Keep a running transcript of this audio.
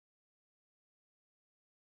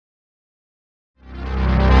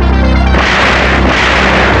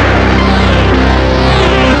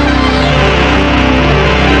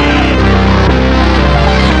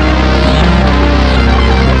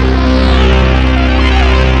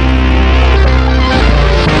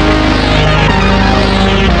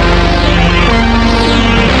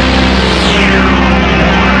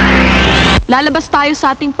lalabas tayo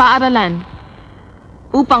sa ating paaralan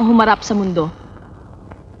upang humarap sa mundo.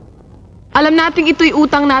 Alam nating ito'y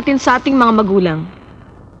utang natin sa ating mga magulang,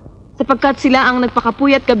 sapagkat sila ang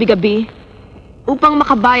nagpakapuyat gabi-gabi upang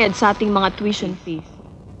makabayad sa ating mga tuition fees.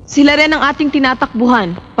 Sila rin ang ating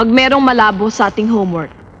tinatakbuhan pag merong malabo sa ating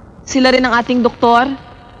homework. Sila rin ang ating doktor,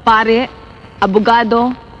 pare,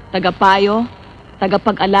 abogado, tagapayo,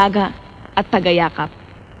 tagapag-alaga, at tagayakap.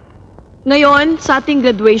 Ngayon, sa ating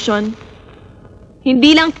graduation,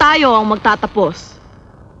 hindi lang tayo ang magtatapos,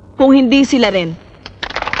 kung hindi sila rin.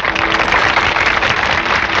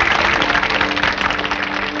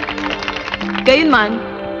 Gayunman,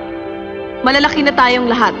 malalaki na tayong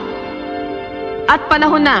lahat. At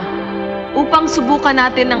panahon na upang subukan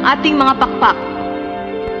natin ang ating mga pakpak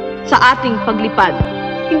sa ating paglipad.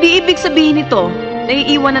 Hindi ibig sabihin nito na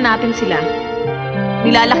iiwan na natin sila.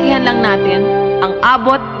 Nilalakihan lang natin ang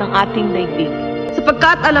abot ng ating daigdig.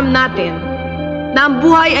 Sapagkat alam natin na ang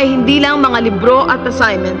buhay ay hindi lang mga libro at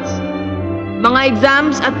assignments, mga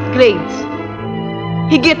exams at grades.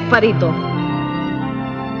 Higit pa rito.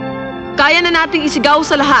 Kaya na nating isigaw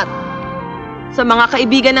sa lahat, sa mga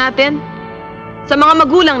kaibigan natin, sa mga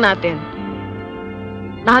magulang natin,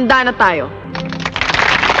 na handa na tayo.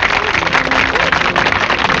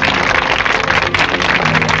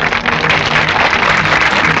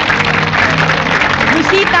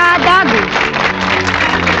 Musita Dago,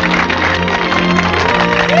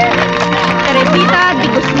 Teresita Di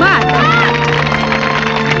Guzman,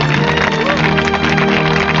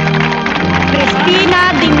 Cristina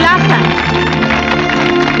Dinglasan,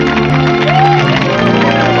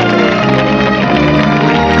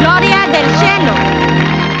 Gloria del Cielo,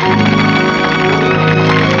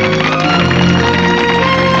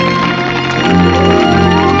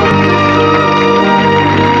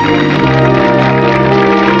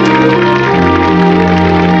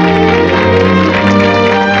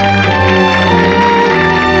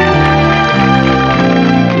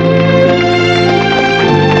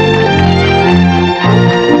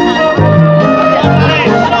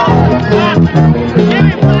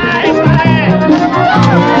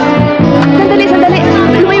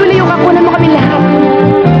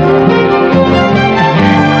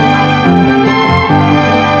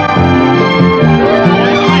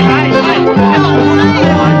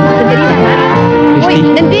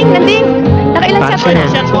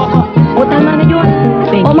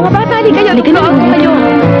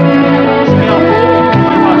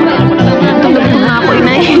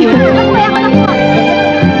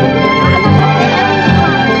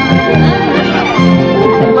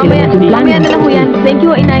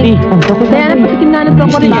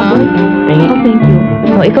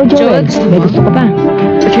 ikaw, Joel. May gusto ka pa?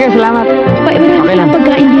 Sige, salamat. Okay lang.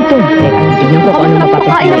 Pagkain dito. Tignan ko kung ano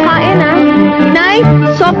mapapakain. Kain, ha? Inay,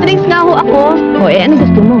 soft drinks nga ho ako. O, ano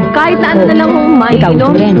gusto mo? Kahit na ano na lang ho, may ikaw,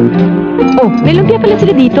 gusto rin. Oh, may lumpia pala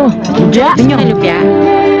sila dito. Lumpia? May lumpia?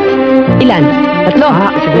 Ilan? Tatlo?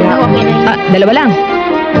 Sige. Dalawa lang.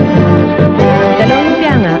 Dalawang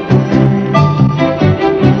lumpia nga.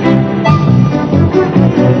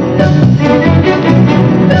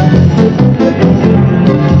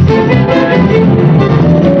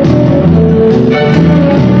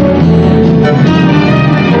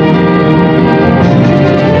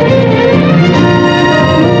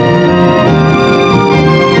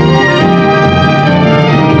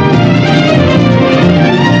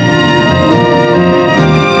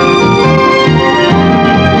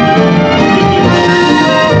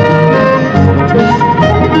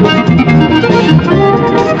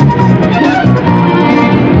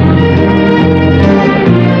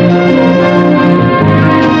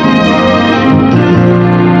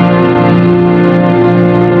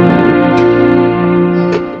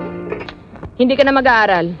 Hindi ka na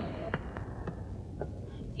mag-aaral.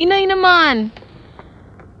 Inay naman.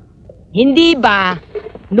 Hindi ba?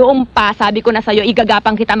 Noong pa, sabi ko na sa'yo,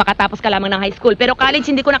 igagapang kita makatapos ka lamang ng high school. Pero college,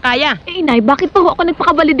 hindi ko na kaya. Inay, bakit pa ho ako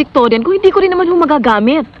nagpaka-valedictorian kung hindi ko rin naman ho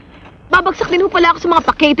magagamit? Babagsak din ho pala ako sa mga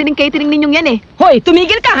pa-catering ninyong yan eh. Hoy,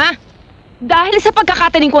 tumigil ka ha? Dahil sa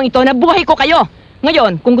pagkakataning kong ito, nabuhay ko kayo.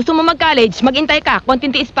 Ngayon, kung gusto mo mag-college, mag-intay ka,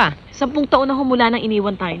 konting tiis pa. 10 taon na ho mula nang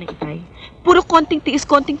iniwan tayo ng itay. Puro konting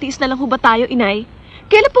tiis na lang ho ba tayo, Inay?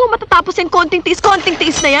 Kailan po matatapos yung konting tiis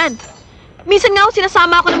na yan? Minsan nga ho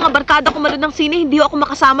sinasama ako ng mga barkada ko manood ng sine, hindi ho ako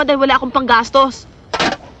makasama dahil wala akong panggastos.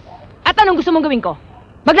 At anong gusto mong gawin ko?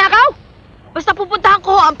 Magnakaw? Basta pupuntahan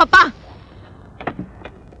ko ho ang papa.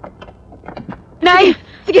 Nay,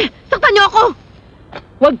 sige, saktan niyo ako.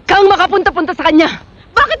 Huwag kang makapunta-punta sa kanya.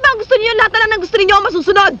 Bakit ba ang gusto niyo lahat na lang ng gusto niyo ang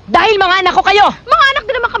masusunod? Dahil mga anak ko kayo. Mga anak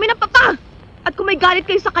din naman kami ng papa. At kung may galit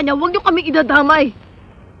kayo sa kanya, huwag niyo kaming idadamay.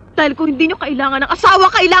 Dahil kung hindi nyo kailangan ng asawa,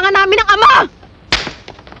 kailangan namin ng ama!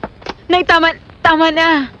 Nay, tama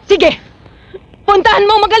na. Sige, puntahan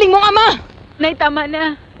mo ang magaling mong ama. Nay, tama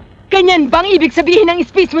na. Ganyan bang ibig sabihin ng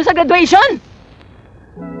speech mo sa graduation?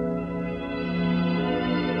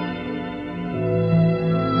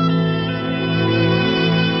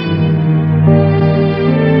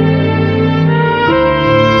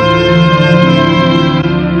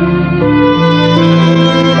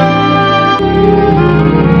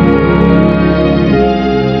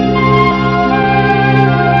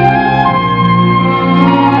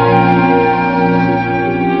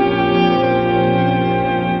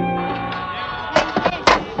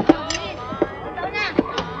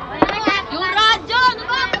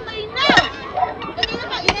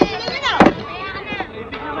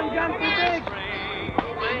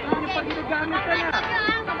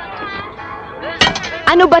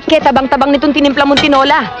 Ano ba't kaya tabang-tabang nitong tinimpla mong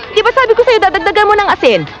tinola? Di ba sabi ko sa'yo dadagdagan mo ng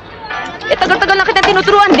asin? Eh tagal-tagal na kita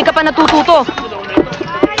tinuturuan, di ka pa natututo.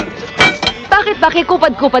 Bakit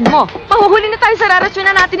kupad-kupad mo? Pahuhuli na tayo sa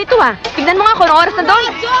rarasyonan natin ito ha. Tignan mo nga kung anong oras na doon.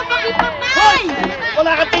 Hoy!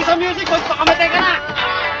 Wala ka tayo sa music, hoy! Pakamatay ka na!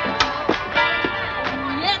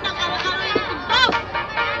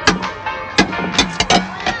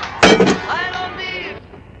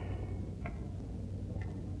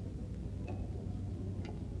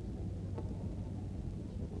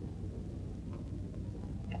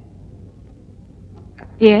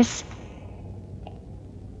 Yes?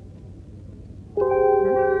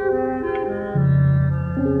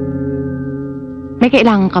 May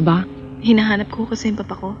kailangan ka ba? Hinahanap ko kasi yung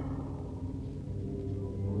papa ko.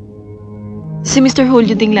 Si Mr.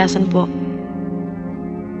 Julio Dinglasan po.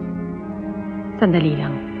 Sandali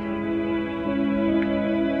lang.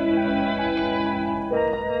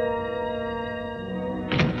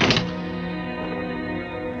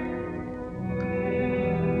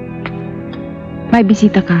 May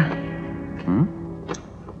bisita ka.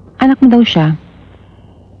 Anak mo daw siya.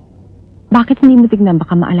 Bakit hindi mo tignan?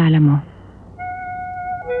 Baka maalala mo.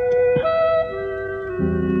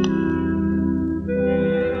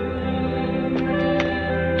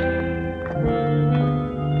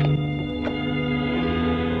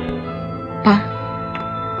 Pa?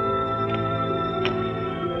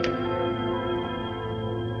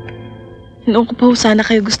 Noon ko pa ho sana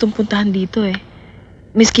kayo gustong puntahan dito eh.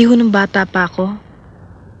 Miski ho nung bata pa ako.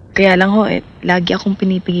 Kaya lang ho lagi akong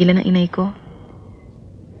pinipigilan ng inay ko.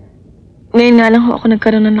 Ngayon nga lang ho ako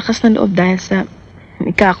nagkaroon ng lakas ng loob dahil sa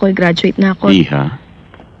graduate na ako. Iha?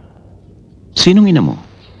 Sinong ina mo?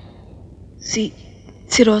 Si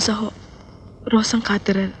Rosa ho. Rosang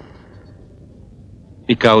Katrin.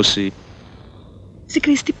 Ikaw si... Si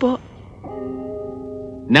Cristy po.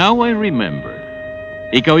 Now I remember.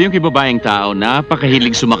 Ikaw yung kibabaeng tao na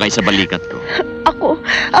napakahilig sumakay sa balikat ko.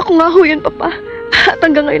 Ako nga ho yun, Papa. At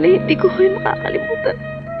hanggang ngayon ay hindi ko ho yun makakalimutan.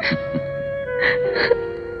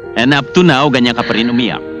 And up to now, ganyan ka pa rin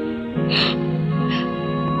umiyak.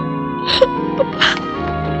 Papa.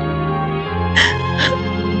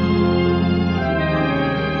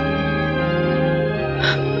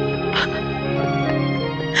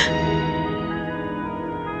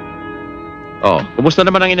 Oh, kumusta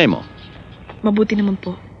naman ang inay mo? Mabuti naman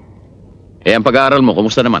po. Eh, ang pag-aaral mo,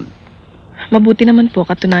 kumusta naman? Mabuti naman po.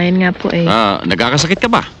 Katunayan nga po Nagkakasakit ka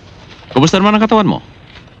ba? Kumusta naman ang katawan mo?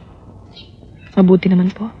 Mabuti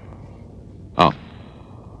naman po. Oh.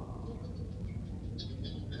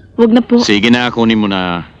 Huwag na po. Sige na, kunin mo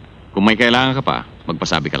na. Kung may kailangan ka pa,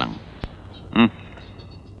 magpasabi ka lang.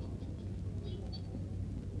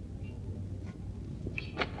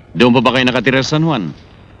 Doon pa ba kayo nakatira sa San Juan?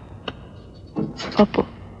 Opo.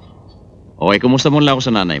 Okay, kumusta mo lang ako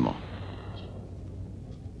sa nanay mo?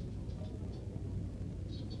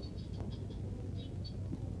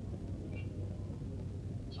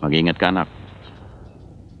 Mag-ingat ka, anak.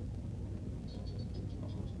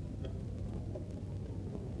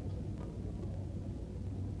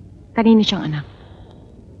 Kanino siyang anak?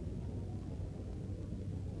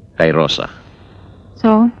 Kay Rosa.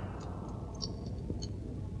 So?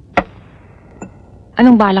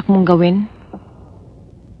 Anong balak mong gawin?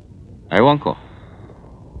 Ewan ko.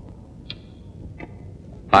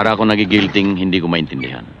 Para ako nagigilting, hindi ko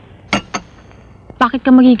maintindihan. Bakit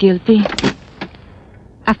ka magigilty?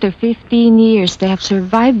 After 15 years, they have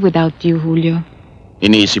survived without you, Julio.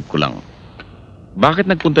 Iniisip ko lang,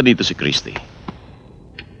 bakit nagpunta dito si Cristy?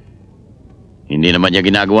 Hindi naman niya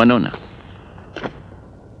ginagawa noon, ah.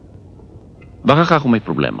 Baka ka kung may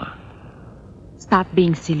problema. Stop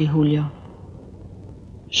being silly, Julio.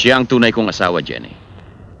 Siya ang tunay kong asawa, Jenny.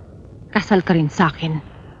 Kasal ka rin sa akin.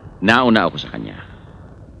 Nauna ako sa kanya.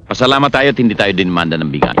 Pasalamat tayo at hindi tayo dinmanda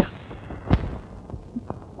ng bigaya.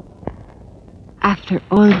 After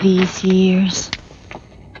all these years.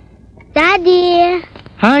 Daddy!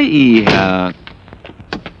 Hi, Iha.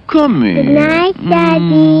 Come in. Good night,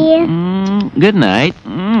 Daddy. Good night.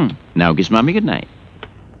 Now kiss Mommy good night.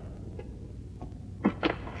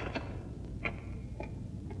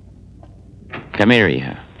 Come here,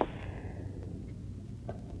 Iha.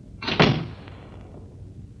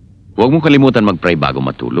 Huwag mong kalimutan mag-pray bago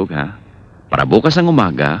matulog, ha? Para bukas ng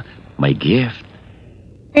umaga, may gift.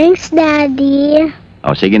 Thanks, Daddy.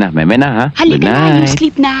 O, sige na. Meme na, ha? Halika Good na, night. you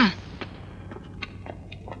sleep na.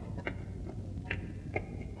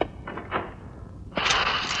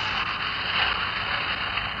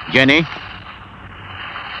 Jenny?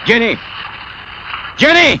 Jenny!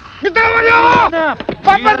 Jenny! Bitawan niyo ako!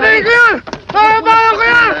 Papatay ko yan! Papabayan ko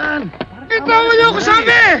yan! Bitawan niyo ako,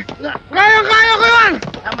 sabi! Kayang-kaya ko yan!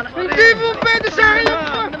 Hindi po pwede sa akin yung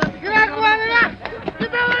ginagawa nila!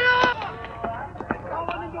 Bitawan niyo ako!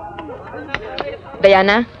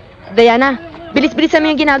 Diana, bilis-bilisan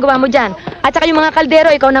mo yung ginagawa mo dyan. At saka yung mga kaldero,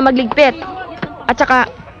 ikaw na magligpit. At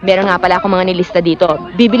saka, meron nga pala akong mga nilista dito.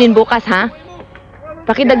 Bibilin bukas, ha?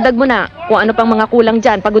 Pakidagdag mo na kung ano pang mga kulang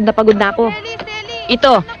dyan. Pagod na ako.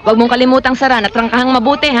 Ito, wag mong kalimutang saran at trangkahang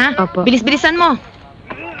mabuti, ha? Opo. Bilis-bilisan mo.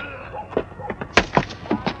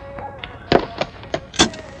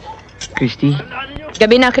 Cristy?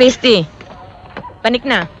 Gabi na, Cristy. Panik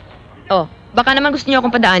na. Oh, baka naman gusto niyo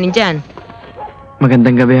akong padaanin dyan.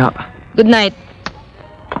 Magandang gabi ho. Good night.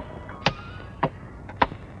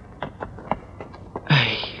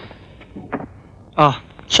 Ay. Oh,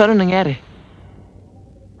 so ano nangyari?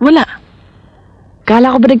 Wala.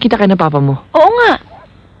 Kala ko ba nagkita kayo ng papa mo? Oo nga.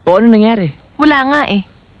 O ano nangyari? Wala nga eh.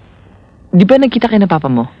 Di ba nagkita kayo ng papa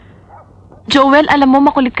mo? Joel, alam mo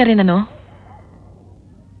makulit ka rin ano?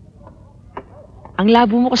 Ang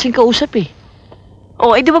labo mo kasing kausap eh.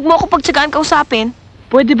 Oo, di wag mo ako pagtsagaan kausapin.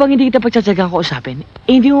 Pwede bang hindi kita pagtsatsagang kausapin?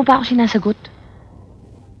 Eh, hindi mo pa ako sinasagot.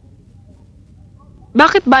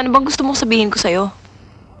 Bakit ba? Ano bang gusto mong sabihin ko sa'yo?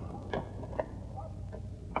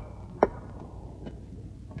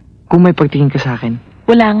 Kung may pagtingin ka sa akin.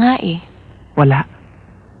 Wala nga eh. Wala.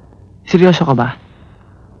 Seryoso ka ba?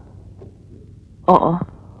 Oo.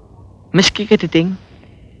 Maski katiting?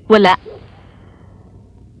 Wala.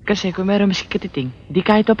 Kasi kung meron maski katiting, di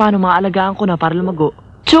kahit pa paano maaalagaan ko na para lumago.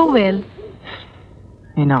 Joel,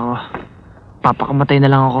 Ay nako, papakamatay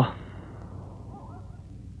na lang ako.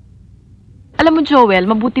 alam mo Joel,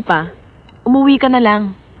 mabuti pa. Umuwi ka na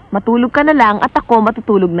lang. Matulog ka na lang at ako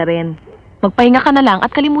matutulog na rin. Magpahinga ka na lang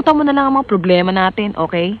at kalimutan mo na lang ang mga problema natin,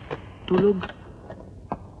 okay? Tulog.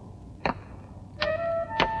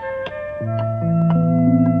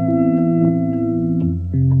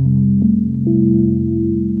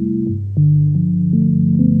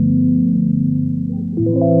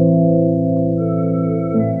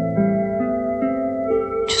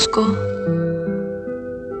 Diyos ko.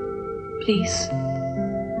 Please.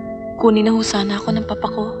 Kunin na ho sana ako ng papa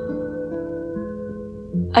ko.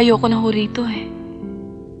 Ayoko na ho rito eh.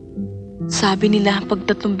 Sabi nila, pag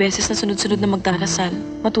 3 beses na sunod-sunod na magdarasal,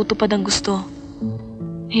 matutupad ang gusto.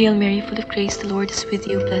 Hail Mary, full of grace, the Lord is with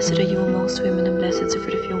you. Blessed are you amongst women, and blessed is the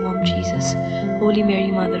fruit of your womb, Jesus. Holy Mary,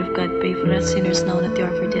 Mother of God, pray for us sinners now and at the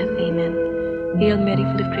hour of our death. Amen. Hail Mary,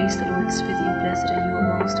 full of grace, the Lord is with you. Blessed are you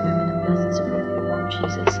amongst women, and blessed is the fruit of your womb,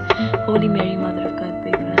 Jesus. Holy Mary, Mother of God,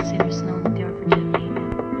 pray for us sinners now and at the hour of our death. Amen.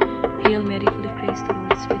 Hail Mary, full of grace, the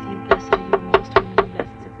Lord is with you. Blessed are you amongst women, and blessed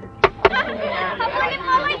is the fruit of your womb.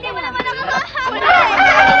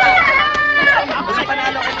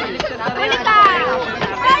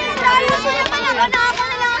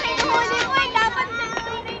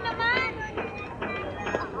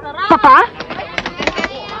 Papa?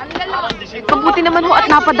 Mabuti naman ho at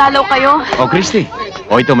napadalaw kayo. Oh, Cristy.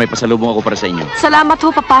 O ito, may pasalubong ako para sa inyo. Salamat ho,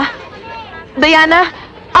 Papa. Diana,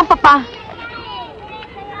 ang Papa.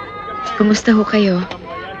 Kumusta ho kayo?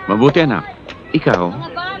 Mabuti, anak. Ikaw?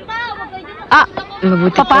 Ah,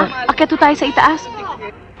 Mabuti Papa, po. akyat ho tayo sa itaas.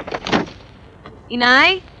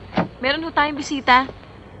 Inay, meron ho tayong bisita.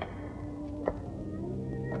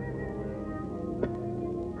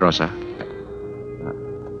 Rosa?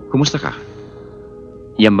 Kumusta ka?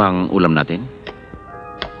 Yan bang ulam natin?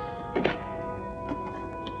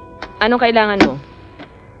 Anong kailangan mo?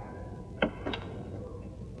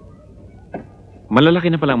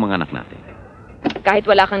 Malalaki na palang mga anak natin. Kahit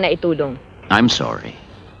wala kang naitulong. I'm sorry.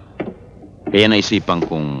 Kaya naisipan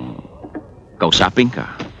kong kausapin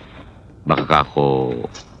ka. Baka ka ako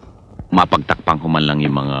mapagtakpang ko man lang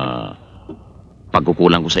yung mga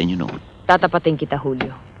pagkukulang ko sa inyo noon. Tatapatin kita,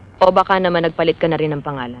 Julio. O baka naman nagpalit ka na rin ng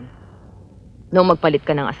pangalan. Nung magpalit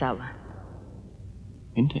ka ng asawa.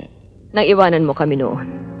 Hindi. Nang iwanan mo kami noon.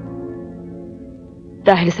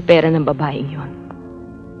 Dahil sa pera ng babaeng yon.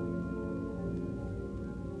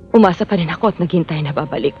 Umasa pa rin ako at naghintay na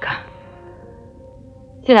babalik ka.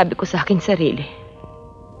 Sinabi ko sa aking sarili.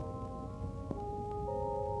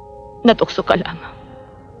 Natukso ka lamang.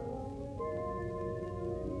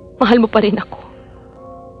 Mahal mo pa rin ako.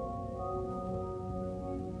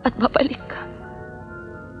 At babalik ka.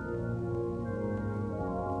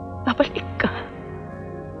 Babalik ka.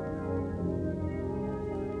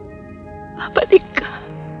 Babalik ka.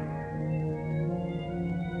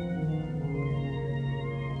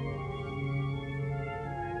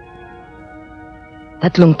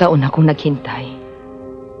 3 taon akong naghintay.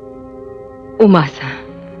 Umasa.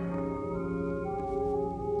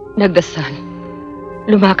 Nagdasal.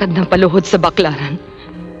 Lumakad ng paluhod sa baklaran.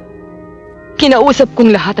 Kinausap kong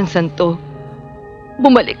lahat ng santo.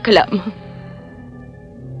 Bumalik ka lamang.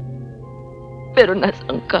 Pero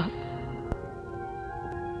nasaan ka?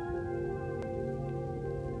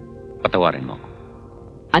 Patawarin mo ako.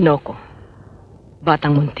 Ano ko?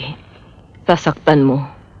 Batang munti. Sasaktan mo.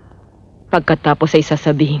 Pagkatapos ay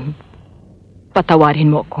sasabihin, patawarin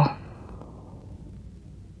mo ako.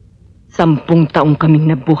 10 taong kaming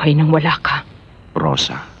nabuhay nang wala ka.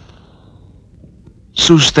 Rosa,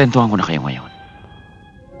 sustentuhan ko na kayo ngayon.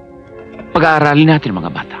 Pag-aaralin natin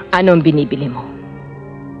mga bata. Ano ang binibili mo?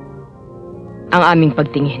 Ang aming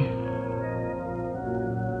pagtingin.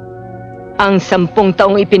 Ang 10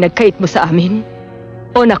 taong ipinagkait mo sa amin?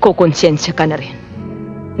 O nakukonsensya ka na rin?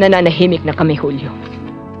 Nananahimik na kami, Julio.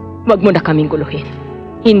 Huwag mo na kaming guluhin.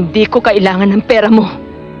 Hindi ko kailangan ng pera mo.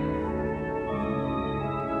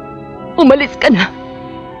 Umalis ka na.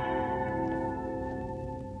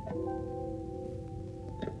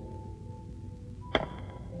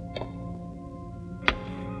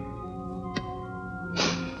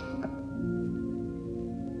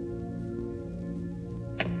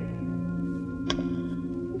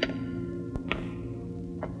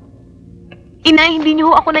 Inay, hindi niyo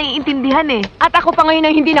ho ako naiintindihan eh. At ako pa ngayon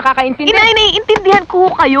ang hindi nakakaintindi. Inay, naiintindihan ko ho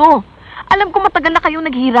kayo. Alam ko matagal na kayong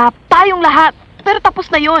naghirap. Tayong lahat. Pero tapos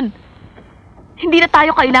na yon. Hindi na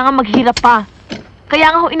tayo kailangan maghirap pa.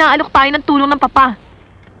 Kaya nga ho inaalok tayo ng tulong ng papa.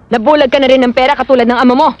 Nabulag ka na rin ng pera katulad ng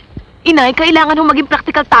ama mo. Inay, kailangan ho maging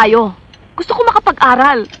practical tayo. Gusto ko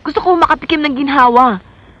makapag-aral. Gusto ko makatikim ng ginhawa.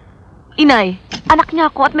 Inay, anak niya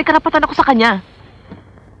ako at may karapatan ako sa kanya.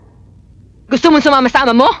 Gusto mong sumama sa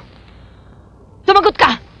ama mo? Sumagot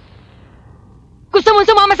ka! Gusto mong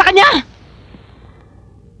sumama sa kanya?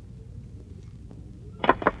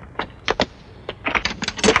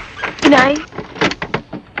 Inay?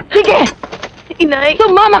 Sige! Inay?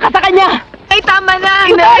 Sumama ka sa kanya! Ay, tama na!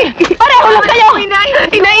 Inay! Pareho lang kayo! Inay!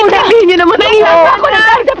 Inay, intindihin niyo naman ako! Naiinasa ako na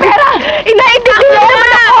dahil sa pera! Inay, intindihin niyo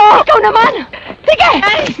naman ako! Ikaw naman! Sige!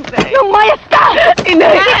 Lumayas ka!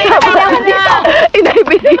 Inay! Kailangan dito! Inay,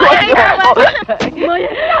 biniwan niyo ako!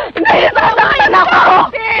 Lumayas ka! Inay, nasasaktan ako!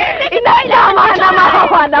 Inay, tama na!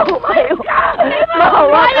 Mahawa na humayo!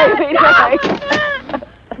 Mahawa kayo, Inay!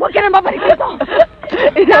 Huwag ka nang babalik dito!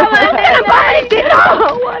 Tama na! Huwag ka nang babalik dito!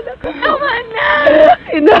 Tama na!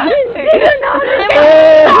 Inay! Hindi ka namin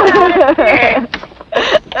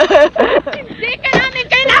Hindi ka namin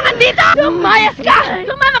kailangan dito! Lumayas ka!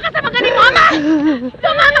 Sumama ka sa magaling mo, ama!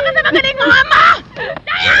 Sumama ka sa magaling mo, ama!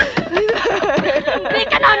 Daya! Hindi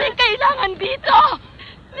ka namin kailangan dito!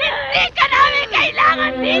 Hindi ka namin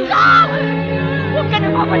kailangan dito! Huwag ka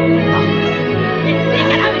nang babalik dito! Hindi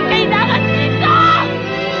ka namin kailangan dito!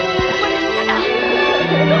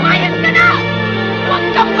 Lumayas ka na! Huwag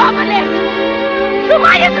kang babalik!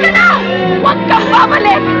 Lumayas ka na! Huwag kang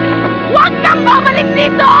babalik! Huwag kang babalik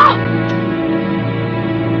dito!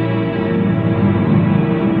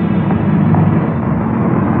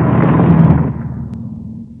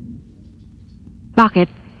 Bakit?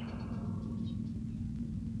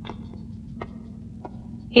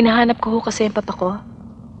 Hinahanap ko ho kasi ang papa ko.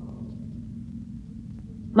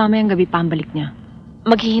 Mamayang gabi pa ang balik niya.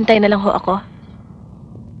 Maghihintay na lang ho ako.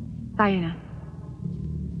 Tayo na.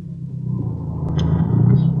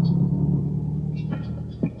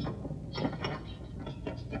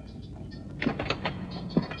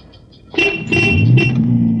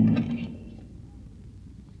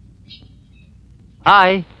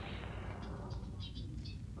 Hi!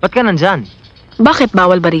 Ba't ka nandyan? Bakit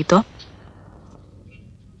bawal ba rito?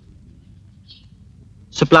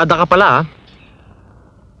 Suplada ka pala, ha?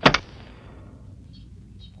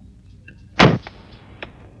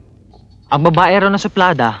 Ang babae raw na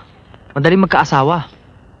suplada, madaling magkaasawa.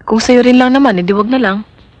 Kung sa'yo rin lang naman, edi wag na lang.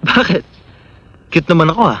 Bakit? Cute naman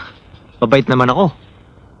ako, ha? Mabait naman ako.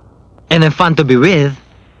 And I'm fun to be with.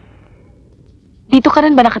 Dito ka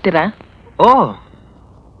rin ba nakatira? Oh,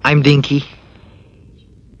 I'm Dinky.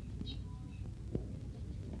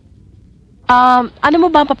 Ano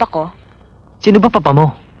mo ba ang papa ko? Sino ba papa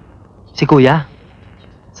mo? Si Kuya.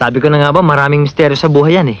 Sabi ko na nga ba, maraming misteryo sa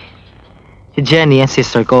buhay yan eh. Si Jenny, ang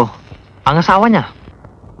sister ko. Ang asawa niya.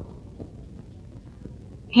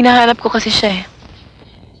 Hinahanap ko kasi siya eh.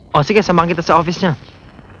 O sige, samahan kita sa office niya.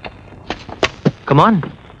 Come on.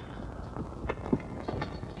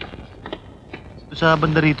 Sa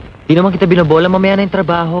banda rito. Di naman kita binobola, mamaya na yung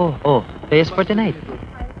trabaho. Oh, players for tonight.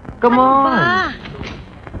 Come on.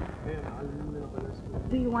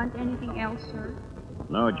 Do you want anything else, sir?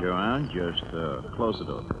 No, Joanne, just close the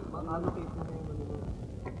door.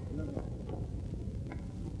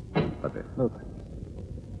 Okay. Look.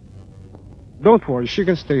 Don't worry, she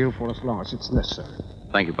can stay here for as long as it's necessary.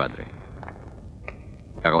 Thank you, Padre.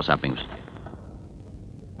 Kakausapin ko siya.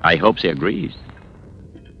 I hope she agrees.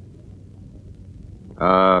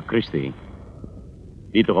 Cristy,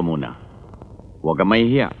 dito ka muna. Huwag kang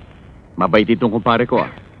mahihiya. Mabait itong kumpare ko,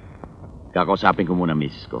 ah. Kakausapin ko muna,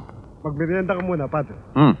 misis ko. Magmerienda ka muna, Padre.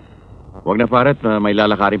 Huwag na, pare, at may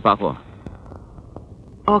lalakarin pa ako.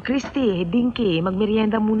 Oh, Cristy, Dinky,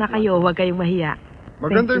 magmerienda muna kayo. Huwag kayong mahiya.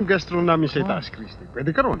 Maganda yung guest room namin sa itaas, Cristy. Pwede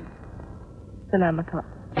ka ron. Salamat ho.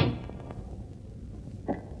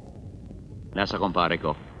 Nasa kumpare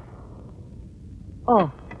ko. Oh,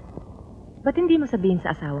 ba't hindi mo sabihin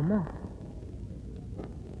sa asawa mo?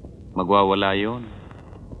 Magwawala yun.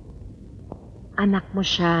 Anak mo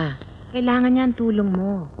siya. Kailangan niya ang tulong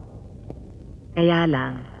mo. Kaya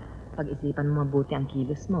lang, pag-isipan mo mabuti ang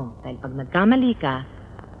kilos mo. Dahil pag nagkamali ka,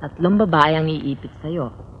 3 babae ang iipit sa'yo.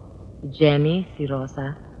 Si Jenny, si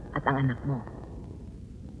Rosa, at ang anak mo.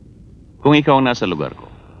 Kung ikaw ang nasa lugar ko,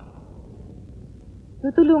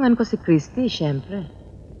 Tutulungan ko si Cristy, syempre.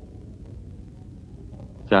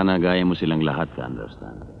 sana gaya mo silang lahat, ka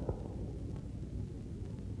understand?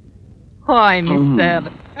 Hoy, mister.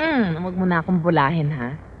 Huwag mo na akong bulahin,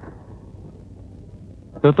 ha?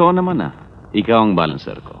 Totoo naman, ah. Ikaw ang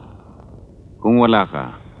balancer ko. Kung wala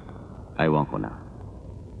ka, aywan ko na.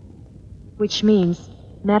 Which means,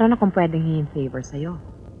 meron akong pwedeng hingin favor sa'yo.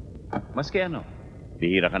 Maski ano,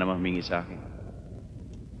 bihira ka naman humingi sa akin.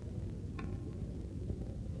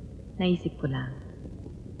 Naisip ko lang.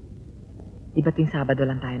 Di ba tuwing Sabado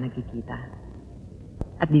lang tayo nagkikita?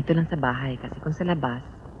 At dito lang sa bahay kasi kung sa labas,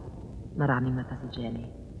 maraming mata si Jenny.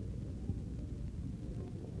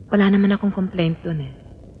 Wala naman akong complaint dun eh.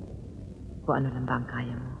 Kung ano lang ba ang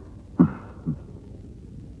kaya mo.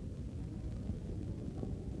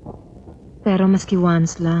 Pero maski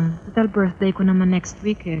once lang, total birthday ko naman next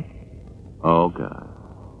week eh. Oh, God.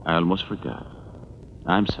 I almost forgot.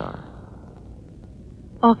 I'm sorry.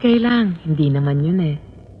 Okay lang, hindi naman yun eh.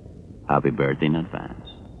 Happy birthday in advance.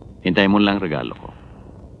 Hintayin mo lang regalo ko.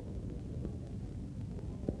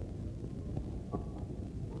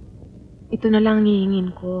 Ito na lang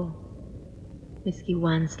hihingin ko. Miski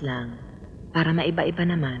once lang. Para maiba-iba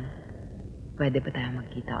naman, pwede ba tayo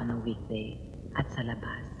magkita on a weekday at sa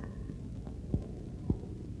labas?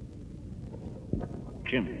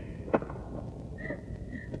 Jim.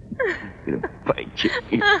 Gonna fight you.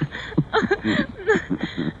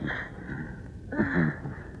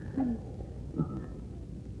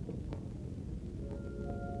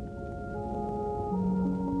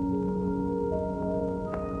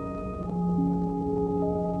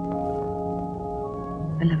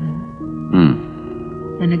 Alam mo,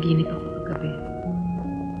 nanaginip ako kagabi.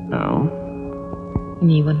 Oo?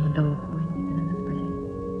 Iniwan mo daw ako, hindi ka na nagbalik.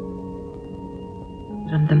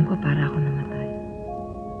 Ramdam ko para ako namatay.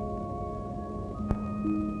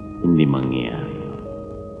 Hindi mangyayari.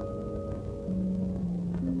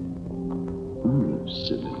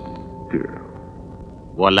 Silly girl.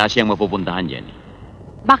 Wala siyang mapupuntahan, Jenny.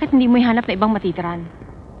 Bakit hindi mo ihanap na ibang matitiran?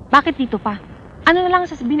 Bakit dito pa? Ano na lang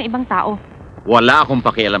sasabihin ng ibang tao? Wala akong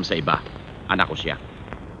pakialam sa iba. Anak ko siya.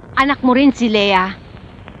 Anak mo rin si Lea.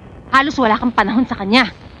 Halos wala kang panahon sa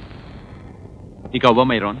kanya. Ikaw ba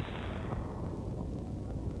mayroon?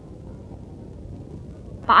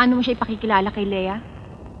 Paano mo siya ipakikilala kay Lea?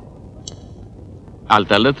 I'll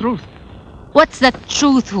tell the truth. What's the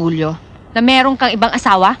truth, Julio? Na meron kang ibang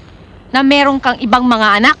asawa? Na meron kang ibang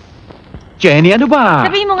mga anak? Jenny, ano ba?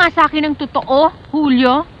 Sabihin mo nga sa akin ng totoo,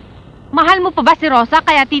 Julio. Mahal mo pa ba si Rosa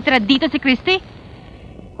kaya titira dito si Cristy?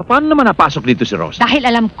 Paano naman napasok dito si Rosa? Dahil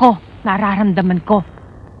alam ko, nararamdaman ko,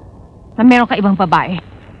 na meron ka ibang babae.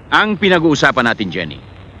 Ang pinag-uusapan natin, Jenny,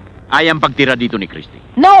 ay ang pagtira dito ni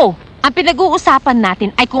Cristy. No! Ang pinag-uusapan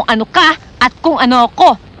natin ay kung ano ka at kung ano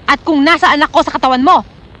ako at kung nasa anak ko sa katawan mo.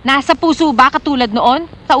 Nasa puso ba katulad noon?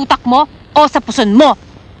 Sa utak mo o sa puson mo?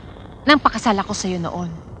 Nang pakasal ako sa'yo noon,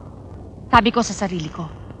 sabi ko sa sarili ko,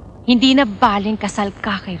 hindi na baling kasal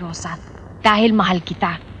ka kay Rosa dahil mahal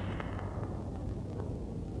kita.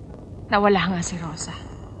 Nawala nga si Rosa.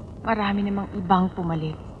 Marami namang ibang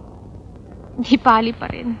pumalit. Hindi pali pa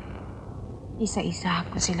rin. Isa-isa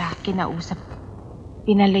ko sila kinausap.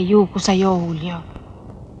 Pinalayo ko sa'yo, Julio.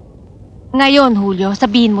 Ngayon, Julio,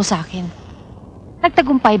 sabihin mo sa akin,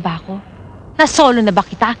 nagtagumpay ba ako? Nasolo na ba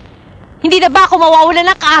kita? Hindi na ba ako mawawala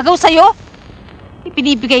ng kaagaw sa'yo?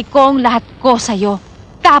 Ipinibigay ko ang lahat ko sa'yo.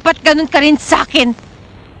 Dapat ganun ka rin sa'kin.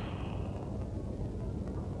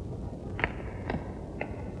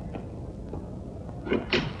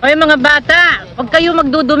 Hoy mga bata, huwag kayo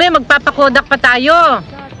magdudumi, magpapakodak pa tayo.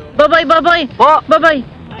 Baboy, baboy. Po. Baboy,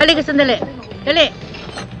 halika sandali. Dali.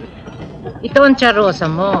 Ito ang Rosa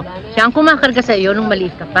mo. Siya ang kumakarga sa iyo nung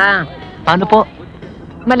maliit ka pa. Paano po?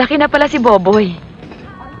 Malaki na pala si Boboy.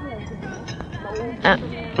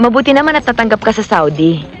 Mabuti naman at tatanggap ka sa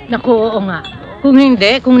Saudi. Naku, oo nga. Kung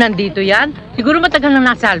hindi, kung nandito yan, siguro matagal nang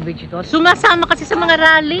nasa-salvage ito. Sumasama kasi sa mga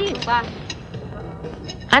rally.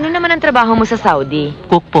 Ano naman ang trabaho mo sa Saudi?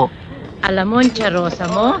 Cook po. Alam mo, ang Rosa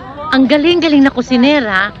mo, ang galing-galing na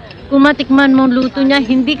kusinera. Kung matikman mo ang luto niya,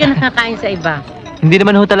 hindi ka nakakain sa iba. Hindi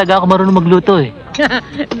naman ho talaga ako marunong magluto eh.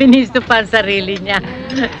 Binisto pa ang sarili niya.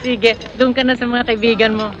 Sige, doon ka na sa mga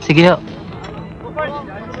kaibigan mo. Sige ho.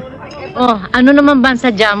 Oh, ano naman ba ang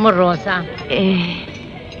sadya mo, Rosa?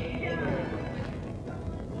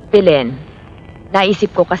 Belen,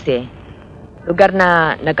 naisip ko kasi, lugar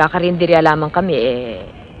na nagkakarinderya lamang kami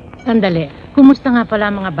Sandali, kumusta nga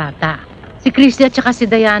pala mga bata? Si Cristy at saka si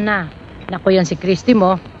Diana. Naku yan si Cristy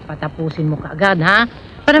mo, patapusin mo kaagad ha?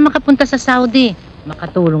 Para makapunta sa Saudi,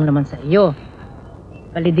 makatulong naman sa iyo.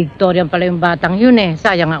 Valedictorian pala yung batang yun eh,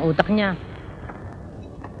 sayang ang utak niya.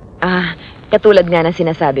 Katulad nga ng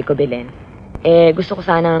sinasabi ko, Belen. Gusto ko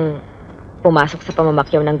sanang pumasok sa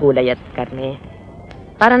pamamakyaw ng gulay at karne.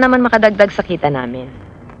 Para naman makadagdag sa kita namin.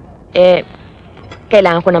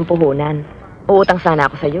 Kailangan ko ng puhunan. Uutang sana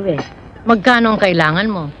ako sa iyo eh. Magkano ang kailangan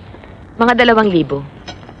mo? Mga 2,000.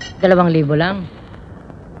 2,000 lang?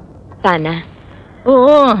 Sana.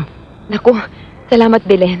 Oo. Naku, salamat,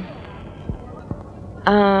 Belen.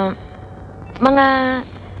 Mga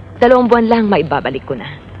 2 buwan lang maibabalik ko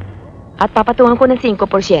na. At papatungan ko ng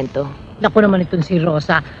 5%. Naku naman itong si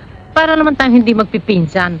Rosa. Para naman tayong hindi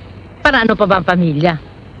magpipinsan. Para ano pa ba ang pamilya?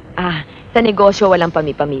 Sa negosyo walang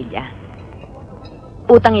pamilya.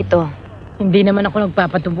 Utang ito. Hindi naman ako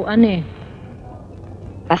nagpapatubuan eh.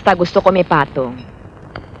 Basta gusto ko may patong.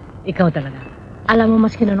 Ikaw talaga. Alam mo,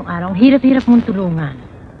 maski na nung araw, hirap-hirap mong tulungan.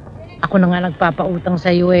 Ako na nga nagpapautang sa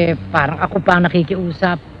iyo eh. Parang ako pa ang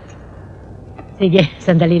nakikiusap. Sige,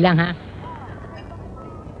 sandali lang ha.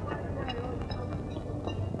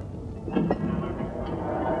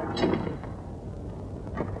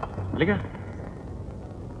 Halika.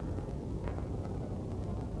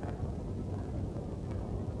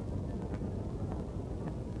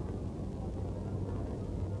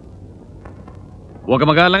 Huwag ka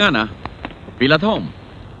mag-aalangan, ha? Feel at home.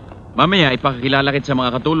 Mamaya, ipakakilala kita sa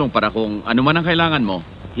mga katulong para kung ano man ang kailangan mo,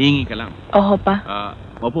 hingi ka lang. Oho pa.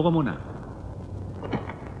 Maupo ka muna.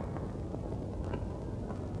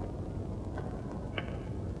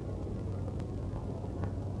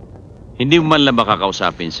 Hindi mo man lang ba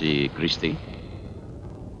kakausapin si Cristy?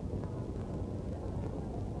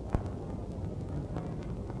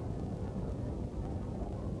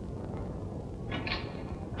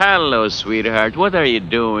 Hello, sweetheart. What are you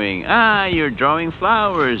doing? You're drawing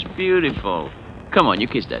flowers. Beautiful. Come on, you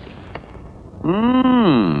kiss Daddy.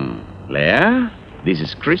 Leah, this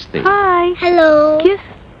is Cristy. Hi. Hello. Kiss.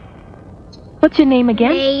 What's your name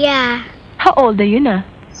again? Leia. How old are you na?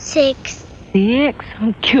 6. 6.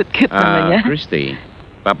 Ang cute-cute naman niya. Cristy,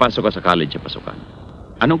 papasok ka sa college sa pasukan.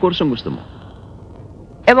 Anong kursong gusto mo?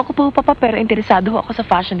 Ewan ko po, Papa, pero interesado ako sa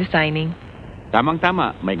fashion designing.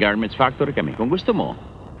 Tamang-tama, may garments factory kami. Kung gusto mo,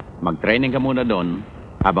 mag-training ka muna doon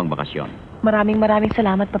habang bakasyon. Maraming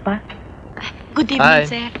salamat, Papa. Good evening,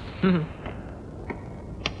 sir.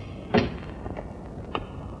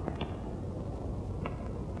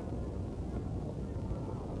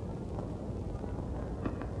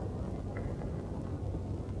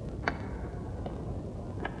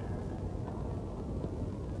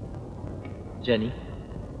 Jenny?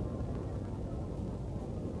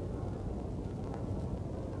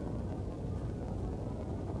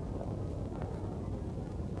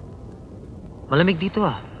 Malamig dito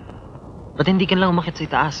ah. Ba't hindi ka lang umakit sa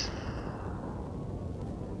itaas?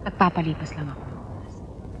 Nagpapalipas lang ako.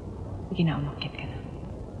 Sige na, umakit ka na.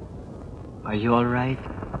 Are you alright?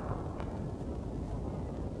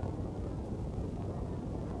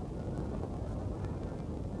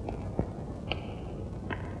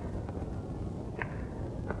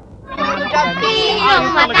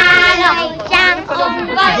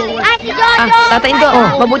 Tata Indo,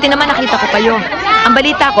 mabuti naman nakita ko kayo. Ang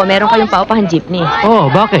balita ko, meron kayong paupahan jeepney. Oh,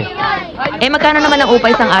 bakit? Eh, magkano naman ang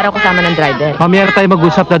upay isang araw kasama ng driver? Mamaya tayo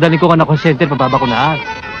mag-usap, dadalhin ko ka na call center, pababakunaan.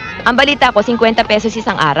 Ang balita ko, 50 pesos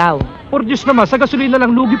isang araw. Por Diyos naman, sa gasolina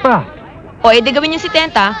lang, lugi pa. O, edi gawin yung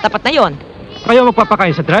 70, tapat na yon. Kayo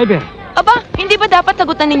magpapakain sa driver. Aba, hindi ba dapat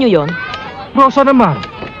sagutan ninyo yon? Rosa naman.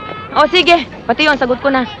 O, sige, pati yon, sagot ko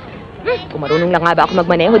na. Kung marunong lang nga ba ako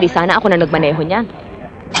magmaneho, di sana ako na nagmaneho niyan.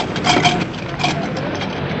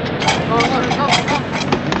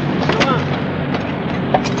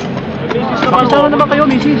 Makasama naman kayo,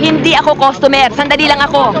 misis. Hindi ako customer, sandali lang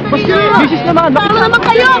ako. Misis naman, Tama naman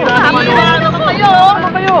kayo! Tama naman kayo! Tama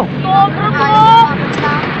kayo!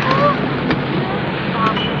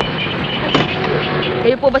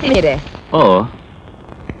 Kayo po ba si Mire? Oo.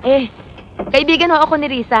 Eh, kaibigan ho ako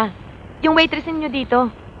ni Risa. Yung waitress ninyo dito.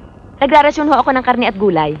 Nagrarasyon ho ako ng karne at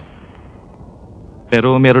gulay.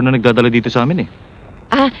 Pero meron na nagdadala dito sa amin eh.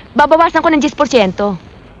 Ah, babawasan ko ng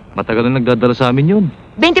 10%. Matagal na nagdadala sa amin yun.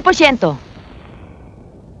 20%.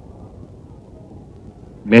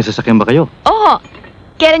 May sasakyan ba kayo? Oo.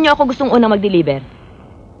 Kailan nyo ako gustong unang mag-deliver?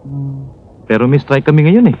 Pero may strike kami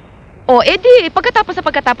ngayon eh. O, edi,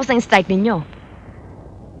 pagkatapos ng strike ninyo.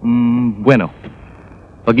 Bueno.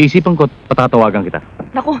 Pag-iisipan ko, patatawagan kita.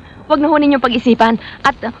 Naku, wag na ho ninyong pag-isipan.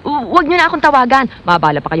 At wag nyo na akong tawagan.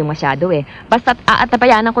 Mabala pa kayong masyado eh. Basta't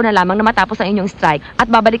aatabayanan ko na lamang na matapos ang inyong strike at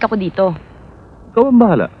babalik ako dito. Ikaw ang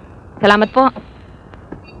bahala. Salamat po.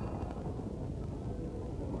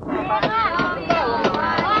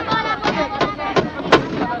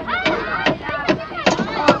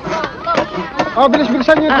 Oh,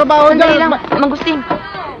 bilis-bilisan yung trabaho sandali niya. lang, Manggusting.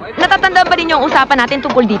 Natatandaan ba ninyo ang usapan natin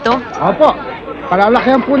tungkol dito? Opo.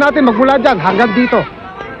 Palalakihan po natin magmula dyan hanggang dito.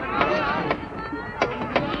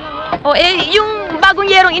 O yung bagong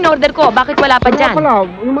yerong in-order ko, bakit wala pa dyan? Wala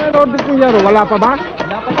pala. Yung mga in-order kong yero, wala pa ba?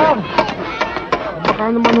 Wala pa lang. Baka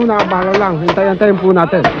naman ho, nakabahala lang. Hintayin po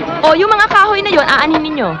natin. O yung mga kahoy na yon, aanhin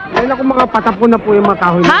ninyo? Ayun ako, mga patapon na po yung mga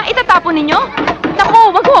kahoy. Ha? Itatapon ninyo? Naku,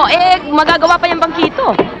 wag ho. Eh, magagawa pa yung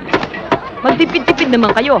bangkito. Magtipid-tipid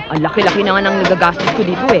naman kayo. Ang laki-laki na nga ng nagagastos ko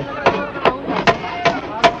dito eh.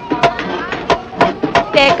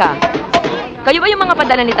 Teka, kayo ba yung mga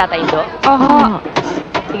padala ni Tata Indo? Oo.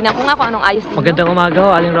 Tignan ko nga kung anong ayos ninyo. Magandang umaga ho,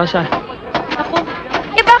 Aling Rosa. Naku,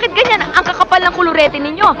 eh bakit ganyan? Ang kakapal ng kulurete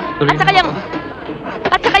ninyo.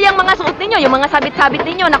 At saka yung mga suot ninyo, yung mga sabit-sabit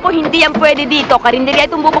ninyo. Naku, hindi yan pwede dito. Karinderya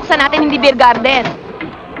itong bubuksan natin, hindi beer garden.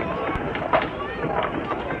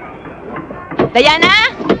 Diana?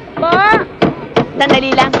 Po?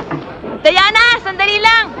 Sandali lang. Diana, sandali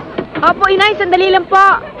lang. Opo, inay, sandali lang po.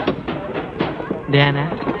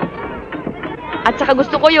 Diana? At saka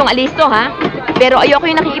gusto ko yung alisto, ha? Pero ayoko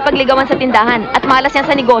yung nakikipagligawan sa tindahan at malas yan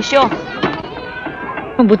sa negosyo.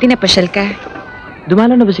 Mabuti na pasyal ka.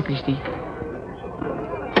 Dumalo na ba si Cristy?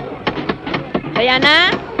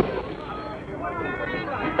 Diana?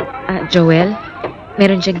 Joel,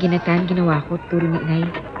 meron diyang ginataan ginawa ko, turo ni inay.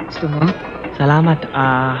 Gusto mo? Salamat.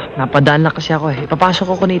 Napadaan na kasi ako eh.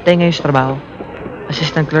 Ipapasok ko ni Itay ngayon sa trabaho.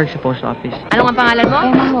 Assistant clerk sa post office. Ano ang pangalan mo?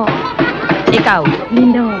 Emma ho. Ikaw?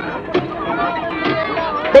 Linda ho.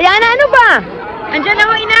 Diana, ano ba? Andiyan na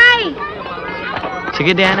ho, inay!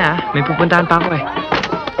 Sige, Diana, may pupuntahan pa ako eh.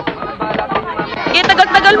 Eh,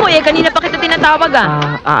 tagal-tagal mo eh. Kanina pa kita tinatawag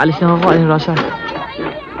Aalis na ako, Aling Rosa.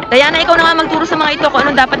 Diana, ikaw na nga magturo sa mga ito kung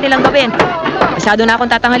anong dapat nilang gawin. Masyado na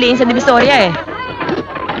akong tatanghaliin sa Divisoria eh.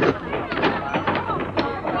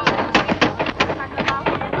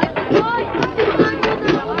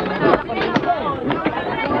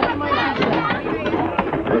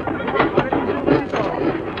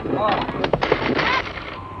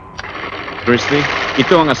 Cristy,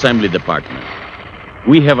 ito ang assembly department.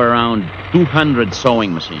 We have around 200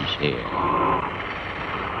 sewing machines here.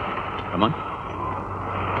 Come on.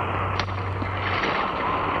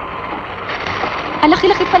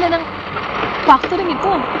 Laki-laki pala ng factory nito.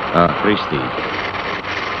 Cristy,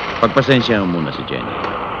 pagpasensya mo muna si Jenny.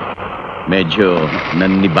 Medyo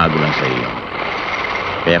naninibago lang sa iyo.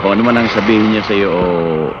 Kaya kung ano man ang sabihin niya sa iyo o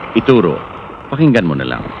ituro, pakinggan mo na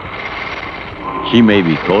lang. She may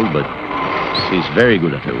be cold, but she's very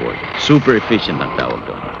good at her work. Super efficient ang tawag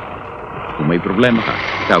doon. Kung may problema ka,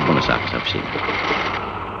 tawag mo na sa akin sa opisina.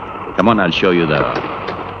 Come on, I'll show you the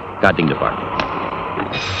cutting department.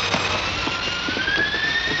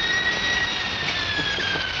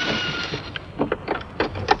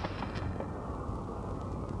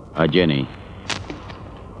 Jenny,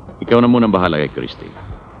 ikaw na munang bahala kay Cristy.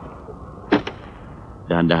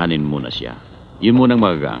 Dahan-dahanin muna siya. Yun munang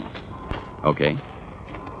magagang. Okay?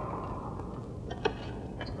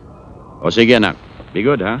 O sige anak, be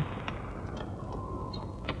good ha?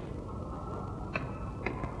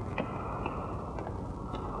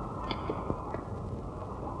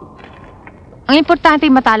 Ang importante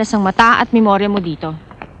ay matalas ang mata at memorya mo dito.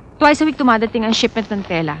 Twice a week dumadating ang shipment ng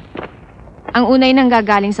tela. Ang una ay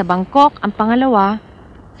nanggagaling sa Bangkok, ang pangalawa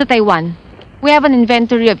sa Taiwan. We have an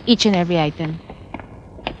inventory of each and every item.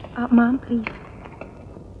 Ma'am, please.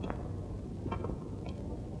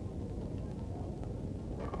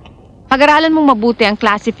 Pag-aralan mong mabuti ang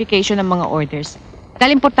classification ng mga orders.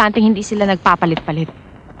 Dahil importante hindi sila nagpapalit-palit.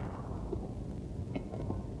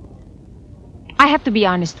 I have to be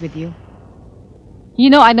honest with you.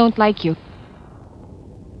 You know I don't like you.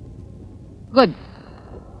 Good.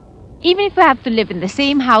 Even if we have to live in the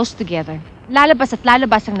same house together, lalabas at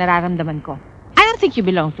lalabas ang nararamdaman ko. I don't think you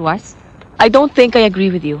belong to us. I don't think I agree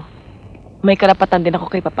with you. May karapatan din ako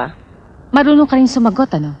kay Papa. Marunong ka rin sumagot,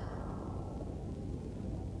 ano?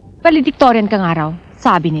 Valedictorian ka nga raw,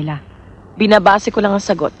 sabi nila. Binabase ko lang ang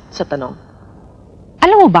sagot sa tanong.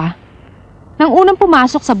 Alam mo ba, nang unang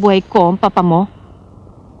pumasok sa buhay ko ang papa mo,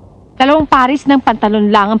 2 pares ng pantalon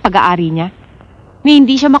lang ang pag-aari niya, ni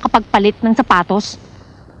hindi siya makapagpalit ng sapatos.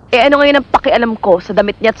 Ano ngayon ang pakialam ko sa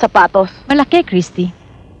damit niya at sapatos? Malaki, Cristy.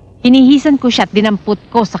 Hinihisan ko siya at dinamput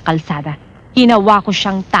ko sa kalsada. Hinawa ko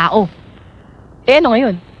siyang tao. Ano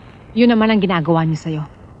ngayon? Yun naman ang ginagawa niya sa'yo.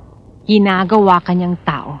 Ginagawa ka niyang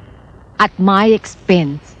tao. At my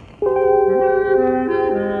expense. 1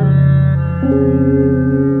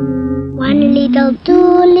 little,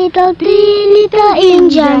 2 little, 3 little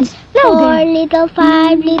Indians. 4 little,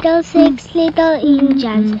 5 little, 6 little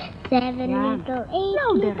Indians. 7 little,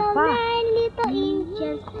 8 little, 9 little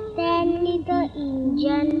Indians. 10 little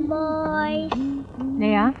Indian boys.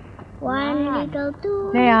 Leia? 1 little,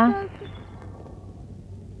 2 Leia? little...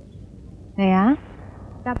 Leia?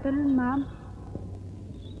 Afternoon, ma'am.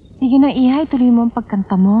 Sige na, Ihay. Tuloy mo ang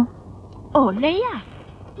pagkanta mo. Oh, Leia.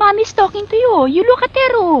 Mommy's talking to you. You look at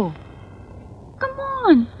her, oh. Come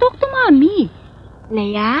on, talk to Mommy.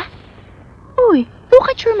 Leia? Uy, look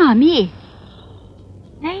at your Mommy.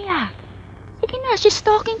 Leia. Sige na, she's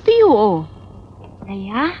talking to you, oh.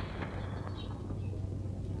 Leia?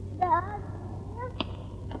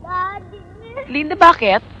 Daddy. Linda,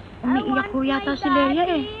 bakit? Umiiyak ko yata si Leia,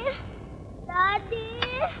 eh. Daddy.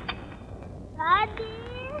 Daddy.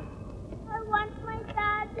 I want my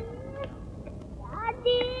daddy.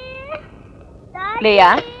 Daddy. Daddy.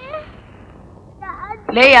 Leia?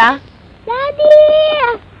 Daddy. Leia? Daddy.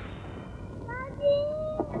 Daddy.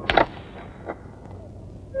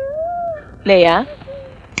 Leia?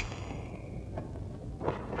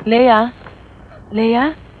 Leia?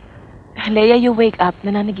 Leia? Leia, you wake up.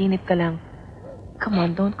 Nananaginip ka lang. Come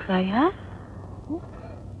on, don't cry, ha?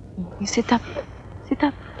 You sit up. Sit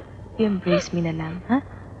up. You embrace me na lang, ha?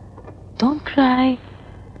 Don't cry.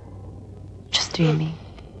 Just dreaming.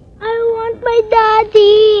 I want my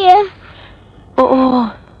daddy. Oo.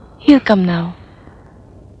 He'll come now.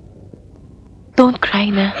 Don't cry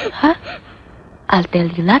na, ha? I'll tell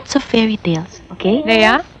you lots of fairy tales, okay?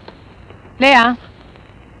 Leia? Leia?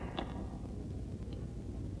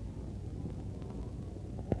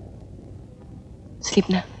 Sleep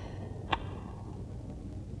na.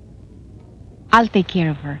 I'll take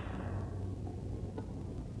care of her.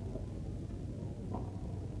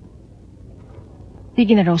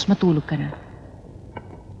 Sige na, Rose. Matulog ka na.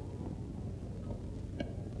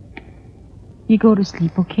 You go to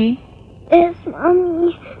sleep, okay? Yes,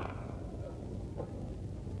 Mommy.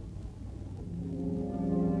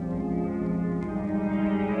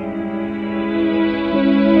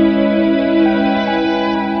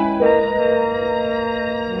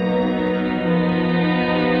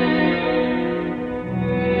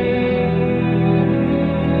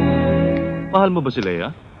 Mahal mo ba si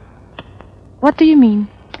Leia? What do you mean?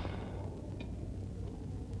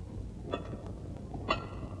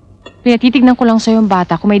 Pinatitignan ko lang sa'yo yung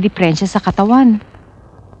bata kung may diferensya sa katawan.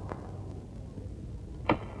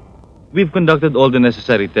 We've conducted all the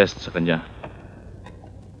necessary tests sa kanya.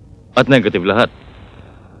 At negative lahat.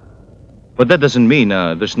 But that doesn't mean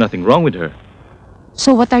there's nothing wrong with her.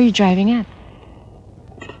 So what are you driving at?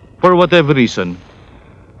 For whatever reason,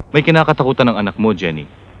 may kinakatakutan ng anak mo, Jenny.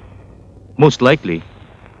 Most likely,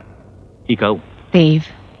 ikaw. Dave,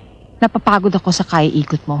 napapagod ako sa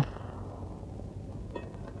kaiikot mo.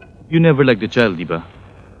 You never liked the child, di ba?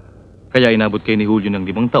 Kaya inabot kayo ni Julio ng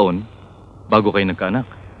 5 taon bago kayo nagkaanak.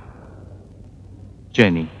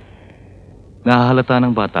 Jenny, Nahahalata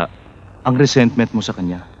ng bata ang resentment mo sa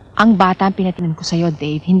kanya. Ang bata ang pinatinan ko sa'yo,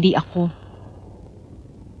 Dave, hindi ako.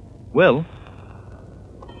 Well,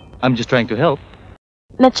 I'm just trying to help.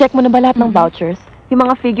 Na-check mo na ba lahat ng vouchers? Yung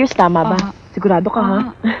mga figures, tama ba? Sigurado ka, ha?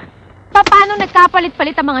 Paano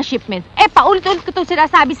nagkapalit-palit ang mga shipments? Paulit-ulit ko itong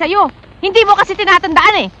sinasabi sa'yo. Hindi mo kasi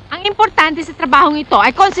tinatandaan eh. Ang importante sa trabahong ito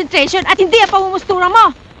ay concentration at hindi ang pamumusturan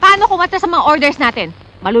mo. Paano kumatra sa mga orders natin?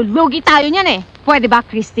 Malulugi tayo niyan eh. Pwede ba,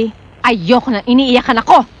 Cristy? Ayoko na, iniiyakan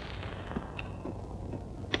ako.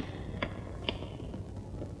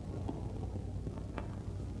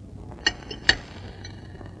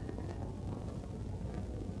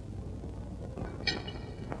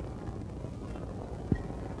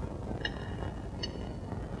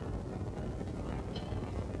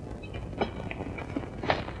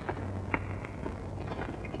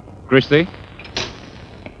 Cristy?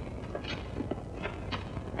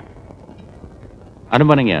 Ano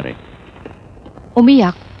ba nangyari?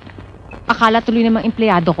 Umiyak. Akala tuloy namang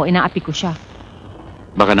empleyado ko, inaapi ko siya.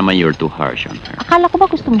 Baka naman you're too harsh on her. Akala ko ba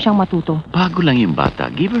gusto mo siyang matuto? Bago lang yung bata.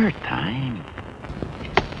 Give her time.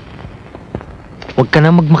 Huwag ka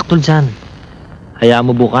na magmaktol dyan. Hayaan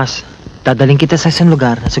mo bukas. Dadaling kita sa isang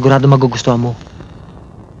lugar na sigurado magugustuhan mo.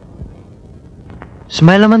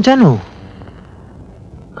 Smile naman dyan, oh.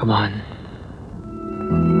 Come on.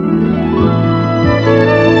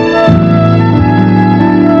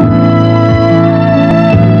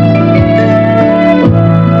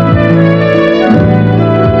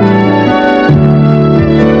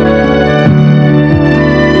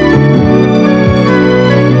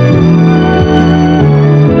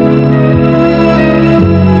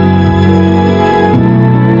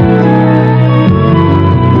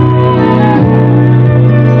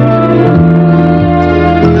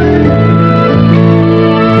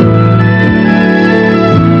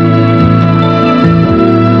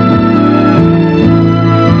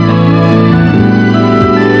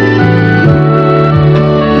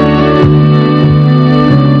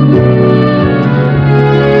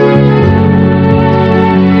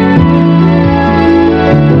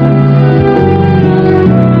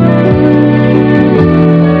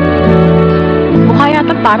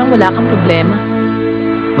 Parang wala kang problema.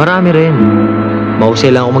 Marami rin.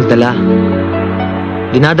 Mahusay lang ako magdala.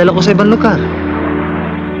 Dinadala ko sa ibang lugar.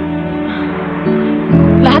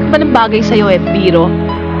 Lahat ba ng bagay sa'yo biro?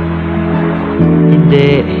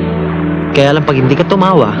 Hindi. Kaya lang pag hindi ka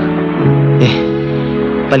tumawa,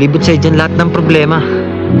 palibot sa'yo dyan lahat ng problema.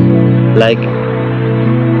 Like,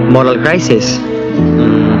 moral crisis,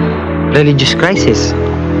 religious crisis,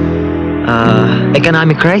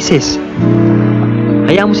 economic crisis.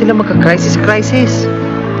 Hayaan mo sila magka-crisis.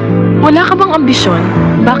 Wala ka bang ambisyon?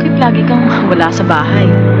 Bakit lagi kang wala sa bahay?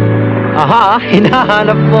 Aha,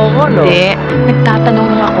 hinahanap mo ko, no? Hindi, nagtatanong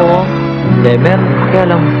lang ako. Hindi, meron. Kaya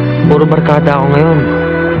lang, puro barkada ako ngayon.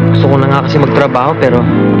 Gusto ko na nga kasi magtrabaho pero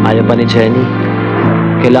ayaw pa ni Jenny.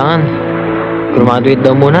 Kailangan, graduate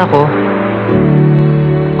daw muna ako.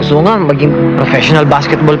 Gusto ko nga maging professional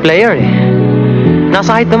basketball player eh.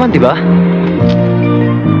 Nasa height naman, di ba?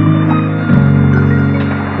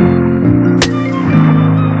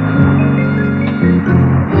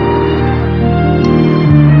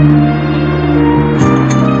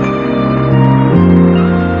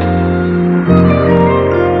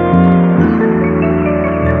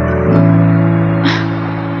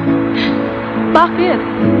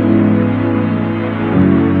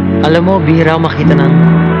 Alam mo, bihira ako makita ng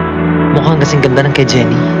mukhang kasing ganda ng kay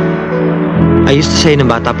Jenny. I used to say nung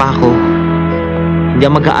bata pa ako, hindi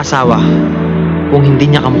ako mag-aasawa kung hindi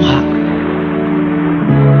niya kamukha.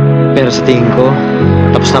 Pero sa tingin ko,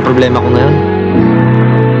 tapos na problema ko ngayon.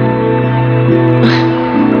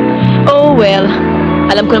 Oh well,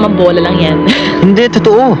 alam ko naman bola lang yan. Hindi,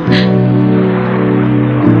 totoo.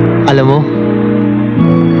 Alam mo,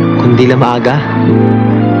 kung di lang maaga,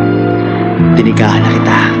 dinigahan na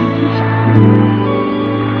kita.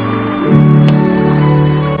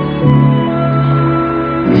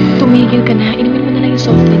 Tumigil ka na. Inumin mo na lang yung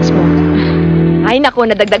soft drinks mo. Ay naku,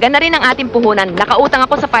 nadagdagan na rin ang ating puhunan. Nakautang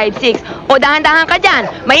ako sa 5-6. O dahan-dahan ka dyan.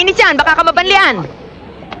 Mainit yan, baka ka mabanlian.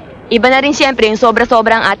 Iba na rin siyempre yung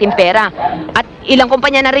sobra-sobra ang ating pera. At ilang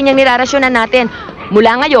kumpanya na rin yung nirarasyonan natin.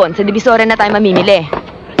 Mula ngayon, sa Divisoria na tayo mamimili.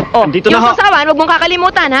 O, Andito yung na sasawan, huwag mong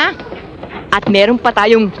kakalimutan, ha? At meron pa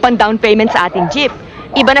tayong pan-down payment sa ating jeep.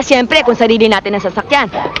 Iba na siyempre kung sarili natin ang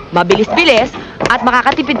sasakyan. Mabilis-bilis at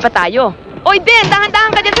makakatipid pa tayo. Oy, Ben,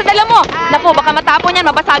 dahan-dahan ka dyan sa dala mo. Naku, baka matapon yan,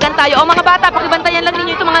 mabasagan tayo. O mga bata, pakibantayan lang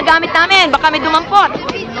ninyo itong mga gamit namin. Baka may dumampot.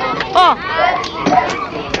 O,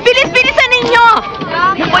 bilis-bilisan ninyo.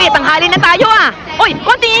 Naku, tanghali na tayo, ah. Oy,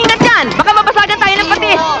 konting ingat dyan. Baka mabasagan tayo ng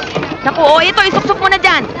patis. Naku, ito, isuksok mo na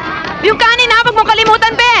dyan. Yung kanin ha, wag mong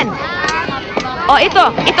kalimutan, Ben.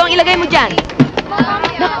 Ito ang ilagay mo dyan.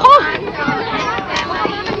 Naku!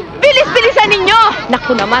 Bilis-bilisan ninyo!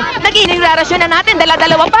 Naku naman, nag-ining rarasyon na natin,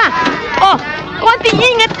 dala-dalawa pa. Konting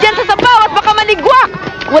ingat dyan sa sabaw at baka maligwak.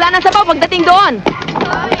 Wala nang sabaw pagdating doon.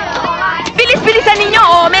 Bilis-bilisan ninyo,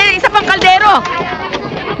 may isa pang kaldero.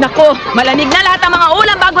 Naku, malamig na lahat ang mga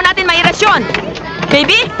ulam bago natin mairasyon.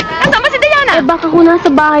 Baby, nasaan ba si Diana? Baka ko nasa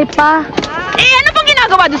bahay pa. Ano pang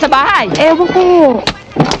ginagawa doon sa bahay? Ewan ko.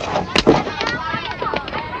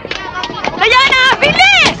 Diana,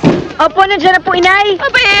 bilis! Opo, nandiyan na po, inay.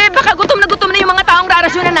 Baka gutom na yung mga taong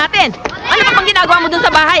rarasyonan natin. Ano pa pang ginagawa mo doon sa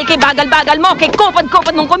bahay? Kay bagal-bagal mo, kay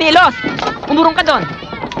kupad-kupad mong kumilos. Umurong ka doon.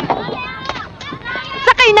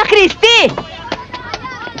 Sakay na, Cristy!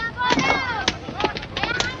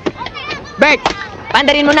 Bert,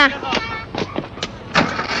 pandarin mo na.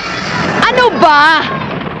 Ano ba?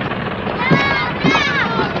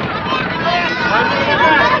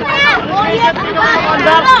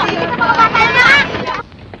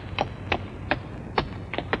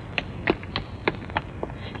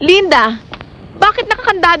 Linda, bakit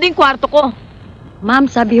nakakandado yung kwarto ko? Ma'am,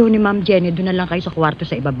 sabi ho ni Ma'am Jenny, doon na lang kayo sa kwarto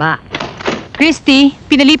sa ibaba. Cristy,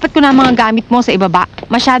 pinalipat ko na ang mga gamit mo sa ibaba.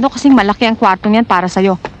 Masyado kasing malaki ang kwartong yan para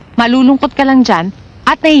sa'yo. Malulungkot ka lang dyan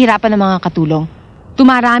at nahihirapan ng mga katulong.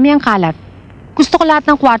 Tumarami ang kalat. Gusto ko lahat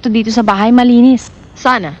ng kwarto dito sa bahay malinis.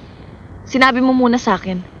 Sana. Sinabi mo muna sa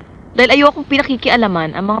akin. Dahil ayokong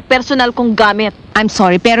pinakikialaman ang mga personal kong gamit. I'm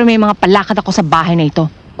sorry, pero may mga palakad ako sa bahay na ito.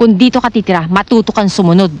 Kung dito ka titira, matuto kang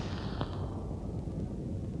sumunod.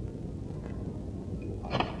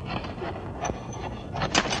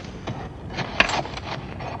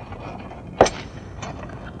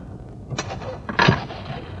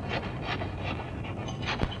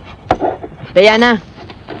 Diana,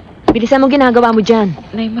 bilisan mo ginagawa mo dyan.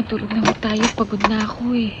 Nay, matulog na mo tayo. Pagod na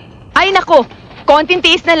ako eh. Ay nako, konting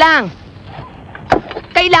tiis na lang.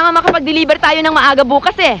 Kailangan makapag-deliver tayo ng maaga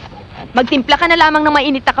bukas eh. Magtimpla ka na lamang ng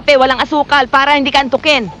mainit na kape, walang asukal, para hindi ka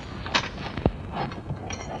antukin.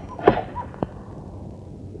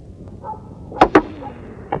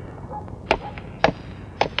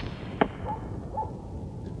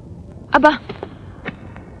 Aba,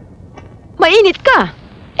 mainit ka.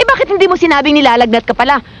 Bakit hindi mo sinabing nilalagnat ka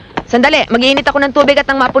pala? Sandali, mag-iinit ako ng tubig at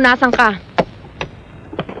nang mapunasan ka.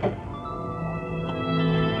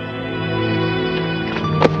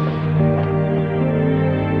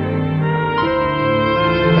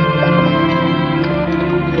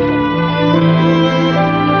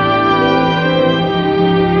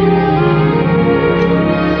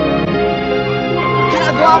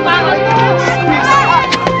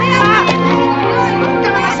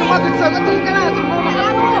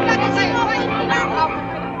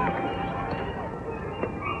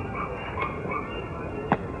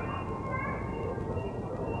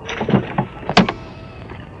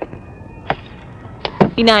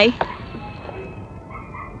 Inay?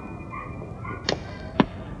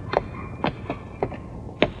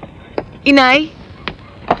 Inay?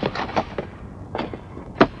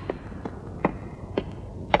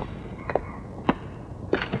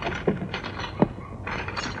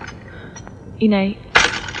 Inay,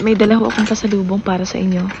 may dala ho akong pasalubong para sa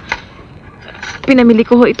inyo. Pinamili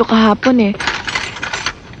ko ho ito kahapon eh.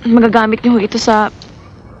 Magagamit niyo ho ito sa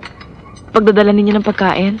pagdadala ninyo ng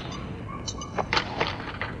pagkain.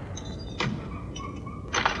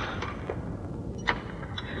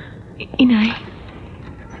 Inay,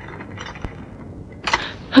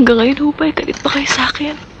 hanggang ngayon ho ba galit pa kayo sa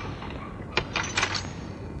akin?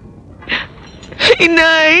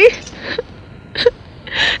 Inay!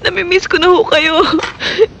 Namimiss ko na ho kayo.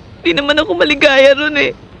 Di naman ako maligaya ron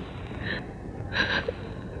eh.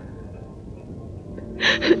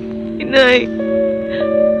 Inay.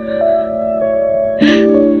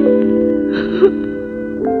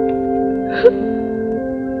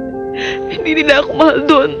 Hindi nila ako mahal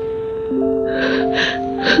doon.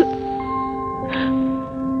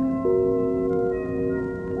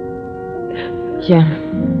 Siya,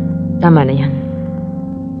 tama na yan.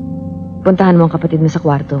 Puntahan mo ang kapatid mo sa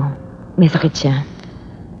kwarto. May sakit siya.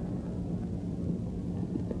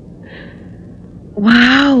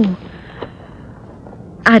 Wow!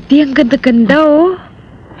 Ate, ang ganda-ganda oh.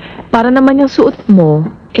 Para naman yung suot mo,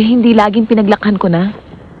 hindi laging pinaglakhan ko na.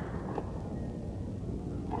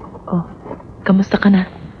 Oh, kamusta ka na?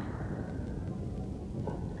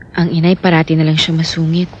 Ang inay parati na lang siya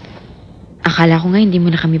masungit. Akala ko nga hindi mo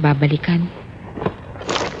na kami babalikan.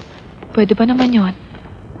 Pwede ba naman yun?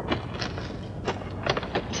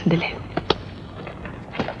 Sandali.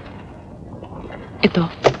 Ito.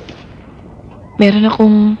 Meron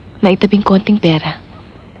akong naitabing konting pera.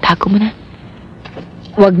 Tago mo na.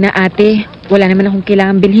 Wag na ate. Wala naman akong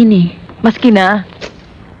kailangan bilhin eh. Maski na.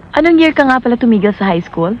 Anong year ka nga pala tumigil sa high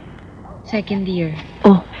school? Second year.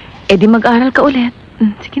 Oh, edi mag-aral ka ulit.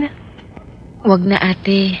 Sige na. Wag na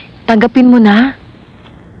ate. Tanggapin mo na.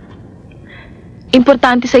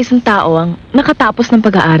 Importante sa isang tao ang nakatapos ng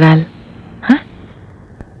pag-aaral. Ha?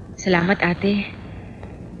 Salamat ate.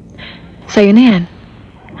 Sa'yo na yan.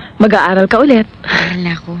 Mag-aaral ka ulit. Aaral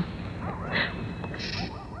na ako.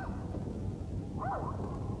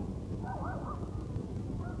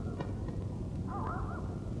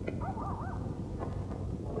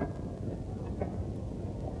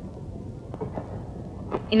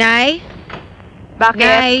 Inay? Bakit?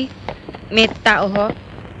 Inay? May tao ho?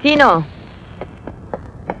 Sino?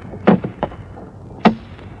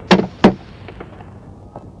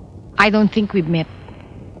 I don't think we've met.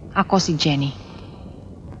 Ako si Jenny.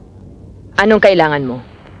 Anong kailangan mo?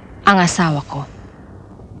 Ang asawa ko.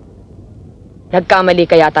 Nagkamali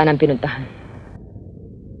ka yata ng pinuntahan.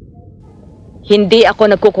 Hindi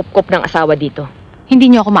ako nagkukup-kup ng asawa dito. Hindi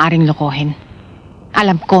niyo ako maaring lokohin.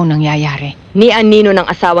 Alam ko nangyayari. Ni anino ng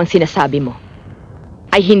asawang sinasabi mo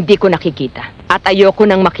ay hindi ko nakikita at ayoko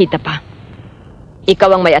nang makita pa. Ikaw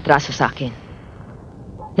ang may atraso sa akin.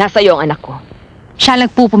 Nasa iyo ang anak ko. Siya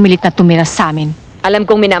nagpupumilit na tumira sa amin. Alam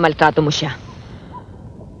kong minamaltrato mo siya.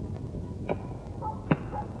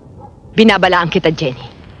 Binabalaan kita, Jenny.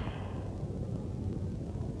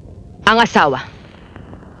 Ang asawa,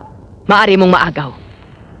 maaari mong maagaw.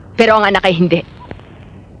 Pero ang anak ay hindi.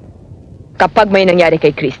 Kapag may nangyari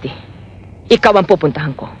kay Cristy, ikaw ang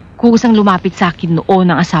pupuntahan ko. Kusang lumapit sa akin noon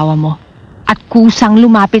ang asawa mo. At kusang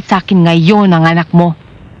lumapit sa akin ngayon ang anak mo.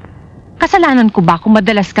 Kasalanan ko ba kung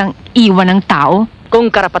madalas kang iwan ng tao?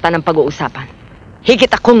 Kung karapatan ng pag-uusapan, higit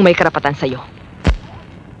akong may karapatan sa'yo.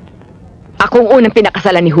 Akong unang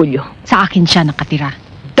pinakasalan ni Julio. Sa akin siya nakatira.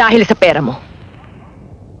 Dahil sa pera mo.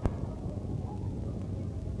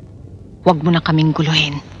 Huwag mo na kaming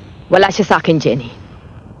guluhin. Wala siya sa akin, Jenny.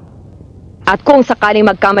 At kung sakaling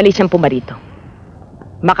magkamali siyang pumarito,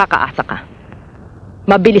 makakaasa ka.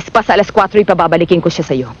 Mabilis pa sa alas 4 ipababalikin ko siya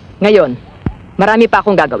sa'yo. Ngayon, marami pa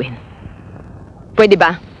akong gagawin. Pwede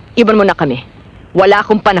ba? Iban mo na kami. Wala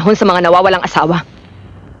akong panahon sa mga nawawalang asawa.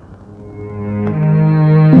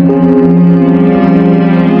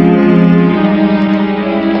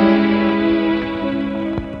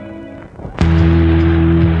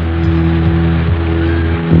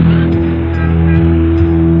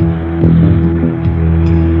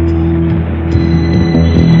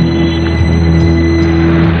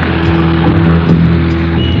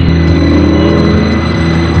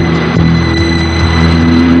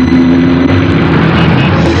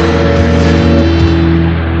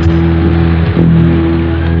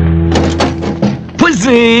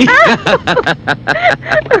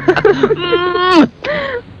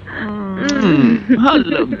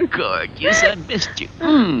 Hello, gorgeous. I missed you.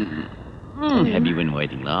 Have you been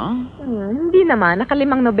waiting long? Hindi naman.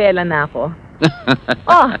 Nakalimang nobela na ako.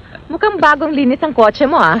 Oh, mukhang bagong linis ang kotse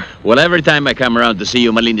mo, ah. Well, every time I come around to see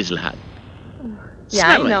you, malinis lahat.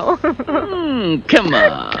 Yeah, I know. Come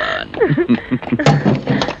on.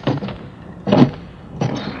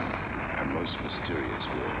 A most mysterious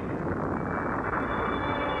world.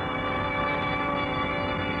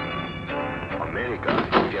 America,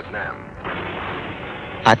 Vietnam.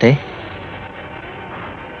 Ate?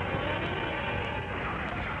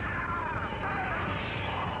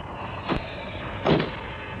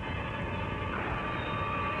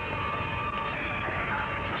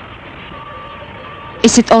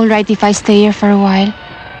 Is it all right if I stay here for a while?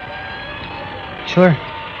 Sure.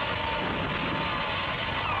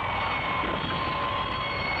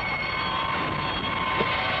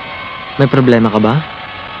 May problema ka ba?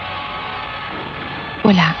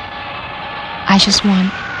 Wala. I just want...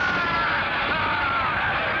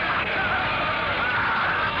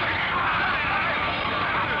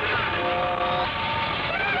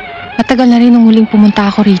 Matagal na rin nung huling pumunta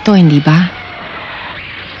ako rito, hindi ba?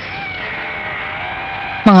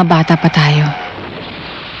 Mga bata pa tayo.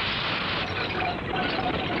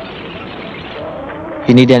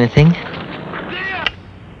 You need anything?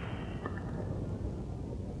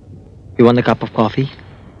 You want a cup of coffee?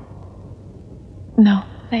 No,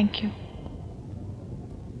 thank you.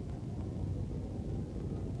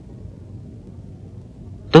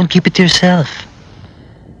 Don't keep it to yourself.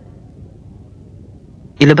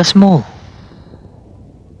 Ilabas mo.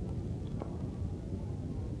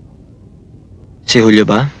 Si Julio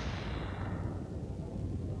ba?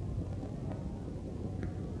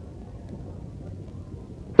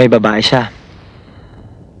 May babae siya.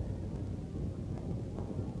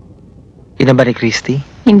 Yun na ba ni Cristy?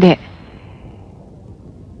 Hindi.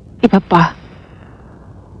 Iba pa.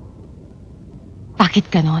 Bakit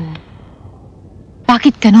ganon?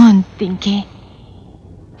 Bakit ganon, Dinky?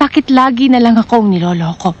 Bakit lagi na lang akong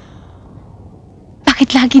niloloko?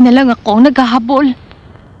 Bakit lagi na lang akong naghahabol?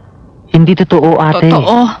 Hindi totoo, ate.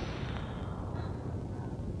 Totoo.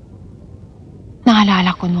 Naalala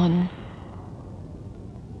ko nun.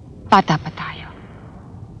 Bata pa tayo.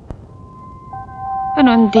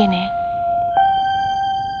 Ganon din eh.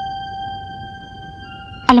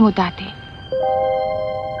 Alam mo dati,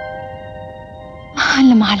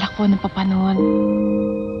 mahal ako ng papa noon.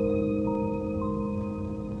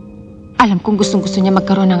 Alam kong gustong-gusto niya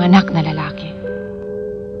magkaroon ng anak na lalaki.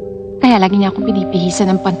 Kaya lagi niya akong pinipihisan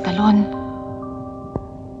ng pantalon.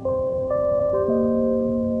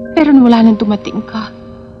 Pero wala nang dumating ka.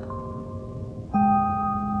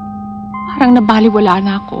 Parang nabaliwala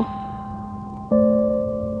na ako.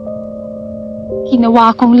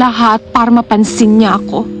 Ginawa kong lahat para mapansin niya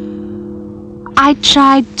ako. I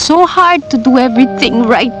tried so hard to do everything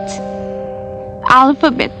right.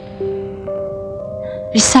 Alphabet.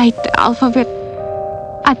 Recite the alphabet.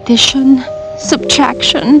 Addition.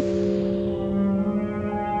 Subtraction.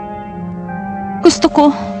 Gusto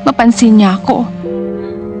ko mapansin niya ako.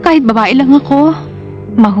 Kahit babae lang ako,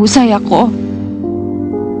 mahusay ako.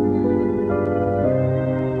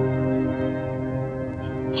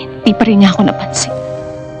 Hindi pa rin niya ako napansin.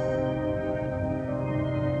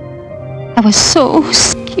 I was so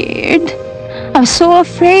scared. I was so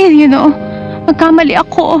afraid, you know. Magkamali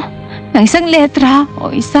ako ng isang letra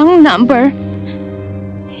o isang number.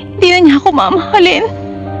 Hindi na niya ako mamahalin.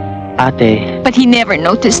 Ate. But he never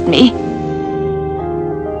noticed me.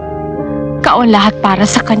 Ikaw ang lahat para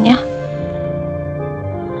sa kanya.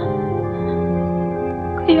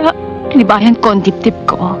 Kaya, kinibayan ko ang dibdib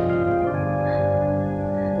ko.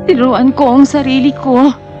 Tinuruan ko ang sarili ko.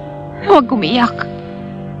 Huwag umiyak.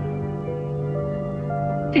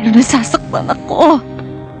 Pero nasasaktan ako.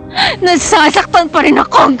 Nasasaktan pa rin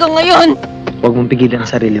ako hanggang ngayon. Huwag mong pigilan ang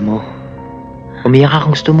sarili mo. Umiyak ka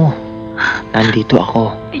kung gusto mo. Nandito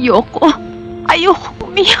ako. Ayoko. Ayoko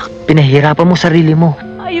umiyak. Pinahirapan mo sarili mo.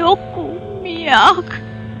 Ayoko umiyak.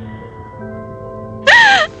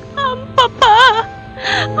 Ang papa.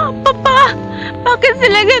 Ang papa. Bakit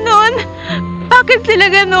sila ganon? Bakit sila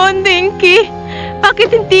ganon, Dinky?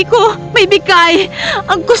 Bakit hindi ko may bigay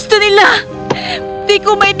ang gusto nila? Hindi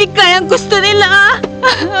ko may bigay ang gusto nila.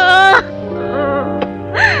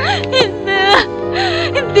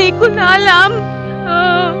 Hindi ko na alam.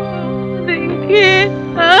 Dinky.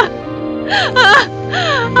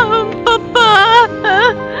 Ang papa.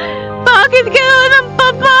 Bakit gano'n ang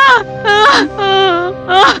papa?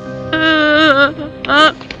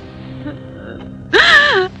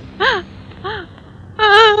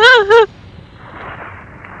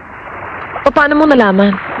 Paano mo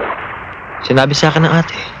nalaman? Sinabi sa akin ng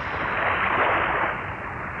ate.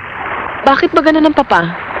 Bakit ba ganun ang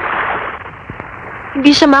papa?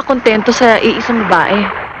 Hindi siya makontento sa iisang babae.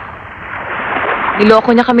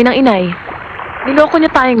 Niloko niya kami ng inay. Niloko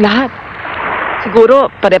niya tayong lahat.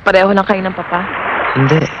 Siguro, pare-pareho lang kayo ng papa.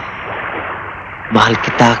 Hindi. Mahal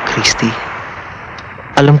kita, Cristy.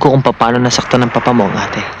 Alam ko kung paano nasaktan ng papa mo ang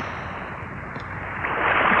ate.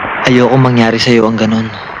 Ayoko mangyari sa'yo ang ganun.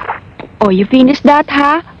 Oh, you finish that,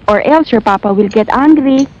 ha? Or else your papa will get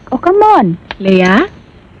angry. Oh, come on. Leia,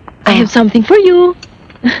 I have something for you.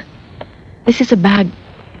 This is a bag.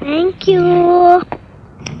 Thank you.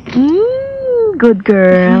 Good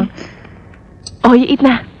girl. Oh, you eat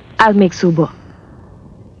na. I'll make subo.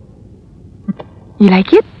 You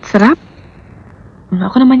like it? Sarap?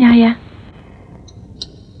 Ako naman, Yaya.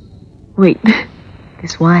 Wait.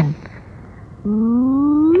 This one.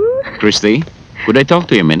 Cristy, could I talk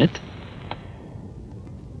to you a minute?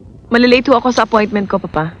 Malilate ho ako sa appointment ko,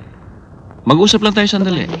 Papa. Mag-usap lang tayo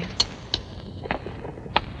sandali.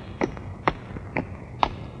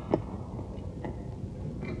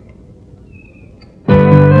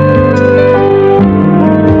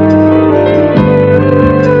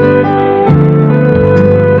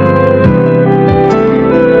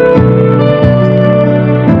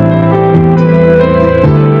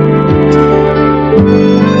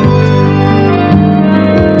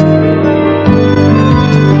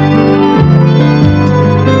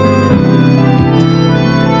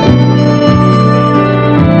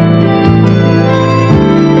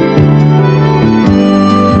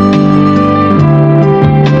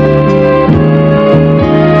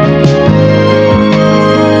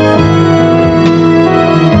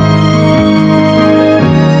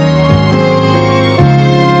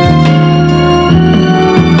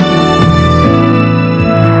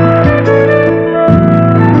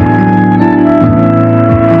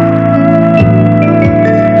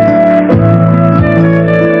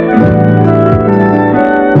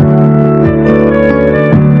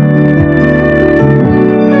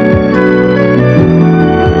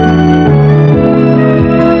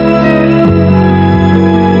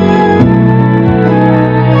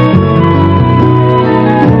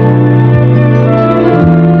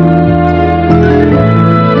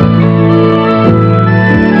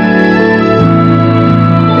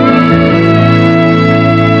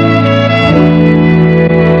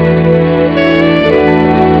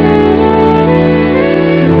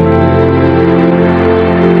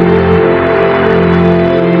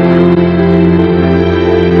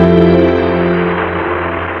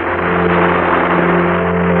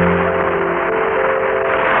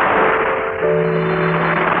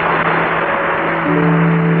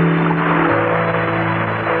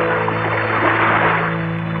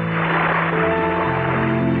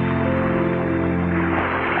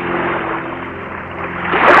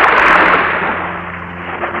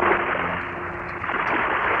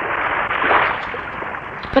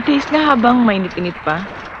 Pataste nga habang mainit-init pa.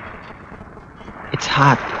 It's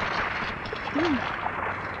hot.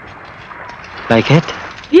 Like it?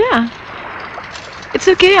 Yeah. It's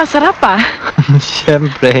okay, ang sarap pa.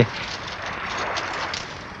 Siyempre.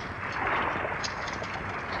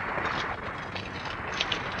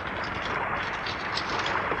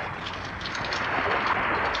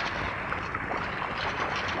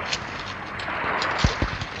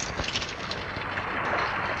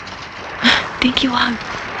 Thank you, wag.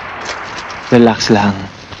 Relax lang.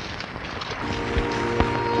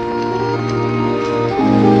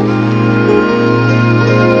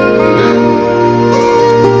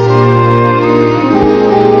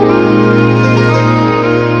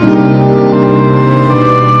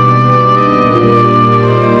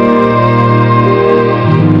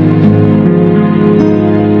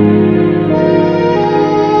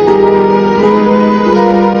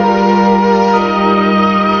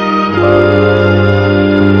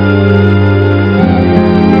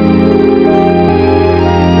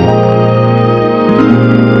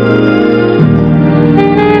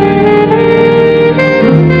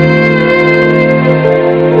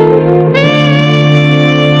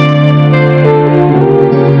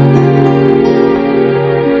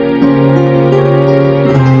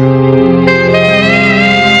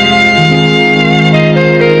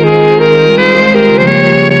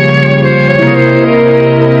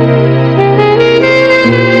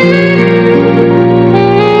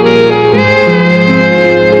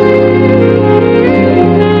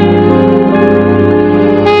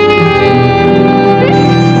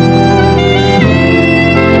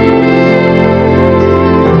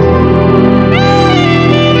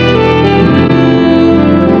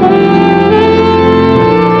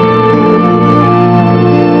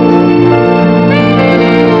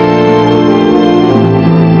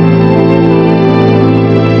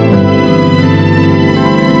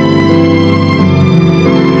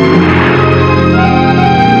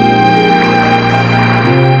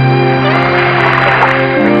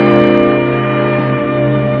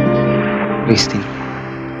 Cristy,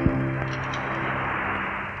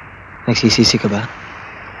 nagsisisi ka ba?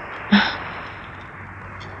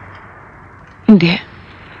 Hindi.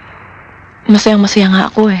 Masayang-masaya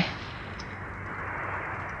nga ako eh.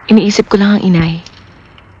 Iniisip ko lang ang inay.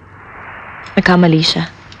 Nagkamali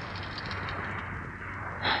siya.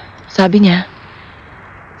 Sabi niya,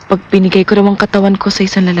 pag binigay ko raw ang katawan ko sa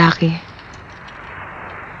isang lalaki,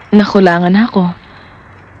 nakulangan ako.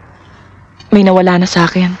 May nawala na sa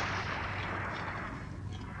akin.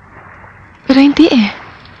 Pero hindi eh.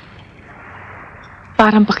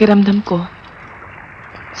 Parang pakiramdam ko,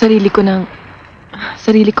 sarili ko.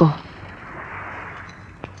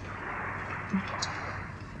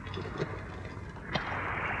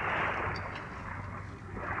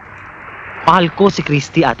 Mahal ko si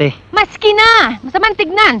Cristy, ate. Maski na! Masamang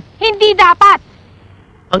tignan! Hindi dapat!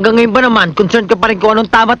 Hanggang ngayon ba naman, concerned ka pa rin kung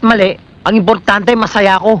anong tama at mali? Ang importante,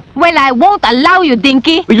 masaya ako. Well, I won't allow you,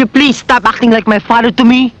 Dinky! Will you please stop acting like my father to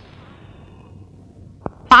me?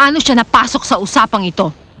 Paano siya napasok sa usapang ito?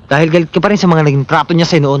 Dahil galit ka pa rin sa mga naging trato niya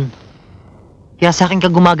sa'yo noon. Kaya sa akin ka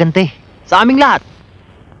gumagante. Sa aming lahat.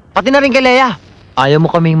 Pati na rin kay Leia. Ayaw mo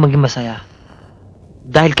kaming maging masaya.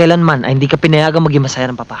 Dahil kailanman ay hindi ka pinayagang maging masaya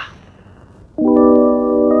ng papa.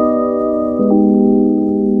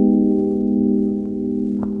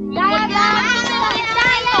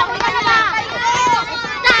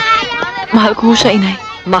 Mahal ko siya, inay.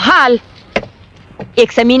 Mahal?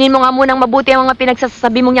 I-examinin mo nga munang mabuti ang mga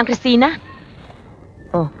pinagsasabi mong yang Christina.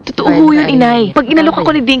 Oh, Totoo ho yun, inay. Pag inalok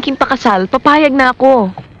ako ni Dinky pakasal, papayag na ako.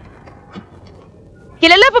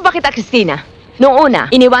 Kilala pa ba kita, Christina? Noong una,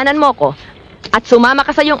 iniwanan mo ko at sumama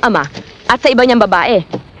ka sa iyong ama at sa iba niyang babae.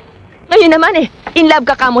 Ngayon naman in love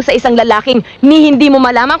ka kamo sa isang lalaking ni hindi mo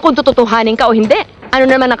malaman kung tututuhanin ka o hindi. Ano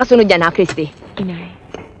naman ang kasunod yan, ha, Cristy? Inay,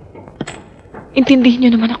 intindihin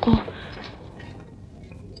niyo naman ako.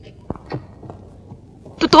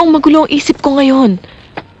 Totoong magulo ang isip ko ngayon.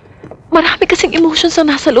 Marami kasing emotions ang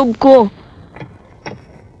nasa loob ko.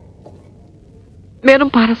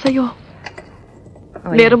 Meron para sa'yo.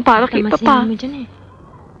 Meron para kay Papa.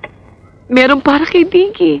 Meron para kay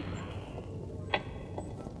Dinky.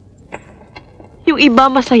 Yung iba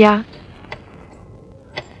masaya.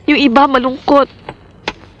 Yung iba malungkot.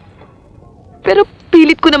 Pero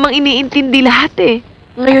pilit ko namang iniintindi lahat eh.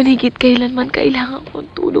 Ngayon higit kailanman kailangan ko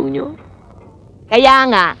ang tulong niyo. Kaya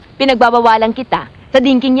nga, pinagbabawalan kita sa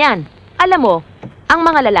Dinking yan. Alam mo, ang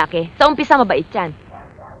mga lalaki, sa umpisa mabait yan.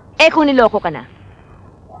 Eh kung niloko ka na,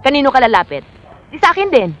 kanino ka lalapit? Di sa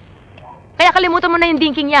akin din. Kaya kalimutan mo na yung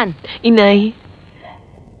Dinking yan. Inay,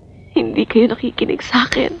 hindi kayo nakikinig sa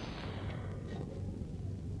akin.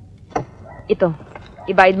 Ito,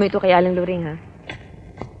 ibayad mo ito kay Aling Luring, ha?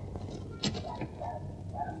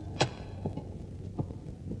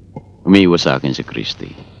 Umiiwas sa akin si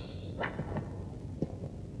Cristy.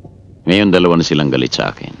 Ngayon, dalawa na silang galit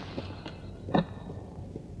sa akin.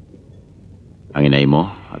 Ang inay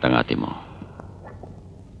mo at ang ate mo.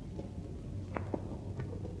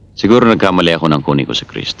 Siguro nagkamali ako nang kunin ko si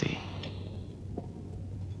Cristy.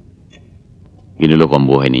 Ginulo ko ang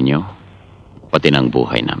buhay ninyo, pati ng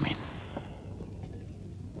buhay namin.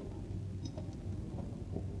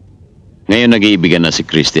 Ngayon nag-iibigan na si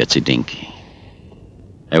Cristy at si Dinky.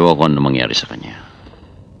 Ewan ko ano mangyari sa kanya.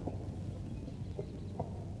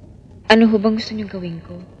 Ano ho bang gusto niyong gawin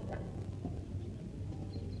ko?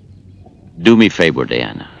 Do me a favor,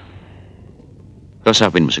 Diana.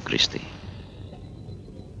 Kausapin mo si Cristy.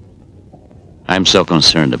 I'm so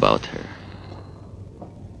concerned about her.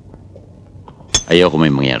 Ayoko may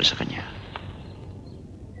mangyari sa kanya.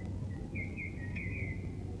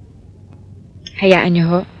 Hayaan niyo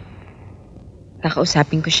ho.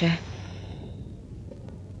 Kakausapin ko siya.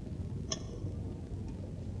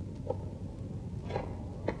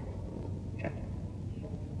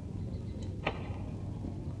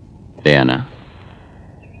 Diana,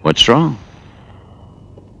 what's wrong?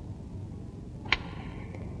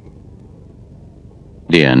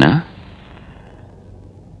 Diana?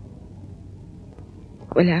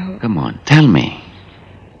 Wala ho. Come on, tell me.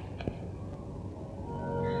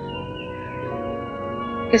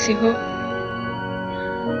 Kasi ho,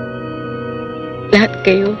 lahat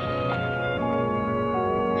kayo,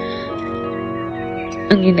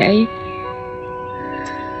 ang inay,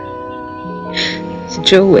 si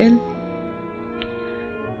Joel,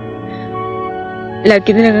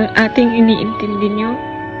 lagi na lang ang ating iniintindi niyo.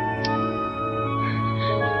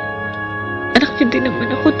 Anak niyo din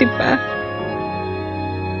naman ako, diba?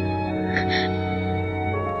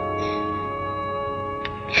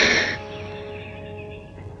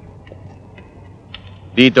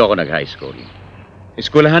 Dito ako nag-high school.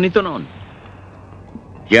 Eskwelahan ito noon.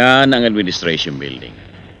 Yan ang administration building.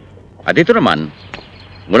 At ito naman,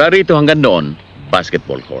 mula rito hanggang doon,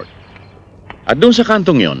 basketball court. At doon sa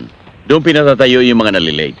kantong yon, doon pinatatayo yung mga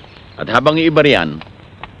nalilate. At habang iiba riyan,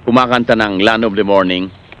 kumakanta ng Land of the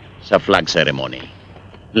Morning sa flag ceremony.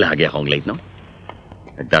 Lagi akong late, no?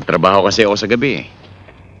 Nagtatrabaho kasi ako sa gabi, eh.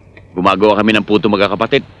 Gumagawa kami ng puto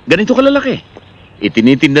magkakapatid. Ganito kalalaki.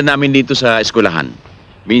 Itinitinda namin dito sa eskwelahan.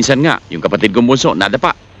 Minsan nga, yung kapatid kong bunso,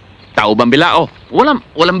 nadapa. Tao bambilao.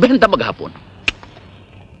 Walang benta maghapon.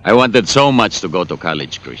 I wanted so much to go to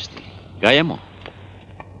college, Cristy. Gaya mo.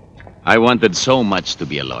 I wanted so much to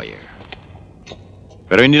be a lawyer.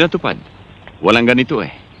 Pero hindi natupad. Walang ganito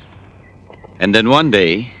eh. And then one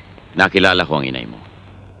day, nakilala ko ang inay mo.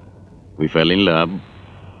 We fell in love.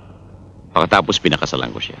 Pagkatapos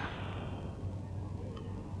pinakasalan ko siya.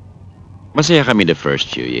 Masaya kami the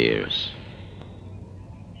first few years.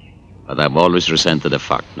 But I've always resented the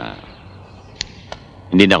fact na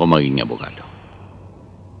hindi na ako magiging abogado.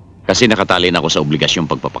 Kasi nakatali na ako sa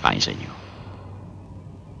obligasyong pagpapakain sa inyo.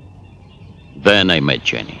 Then I met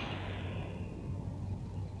Jenny.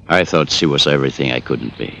 I thought she was everything I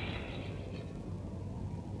couldn't be.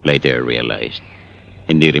 Later I realized,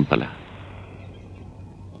 hindi rin pala.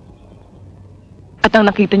 At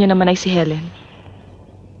ang nakita niyo naman ay si Helen.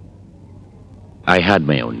 I had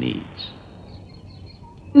my own needs.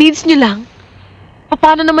 Needs niyo lang?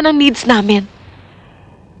 Paano naman ang needs namin?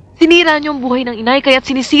 Sinira niyo ang buhay ng inay, kaya't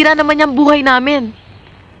sinisira naman niya ang buhay namin.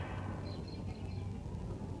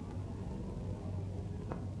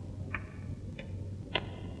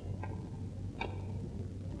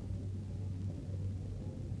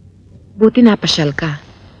 Buti napasyal ka.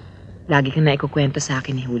 Lagi ka na ikukwento sa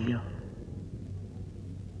akin ni Julio.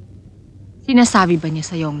 Sinasabi ba niya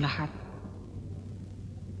sa'yo ang lahat?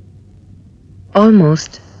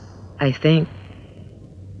 Almost, I think.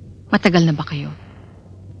 Matagal na ba kayo?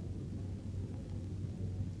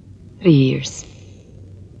 3 years.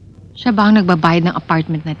 Siya ba ang nagbabayad ng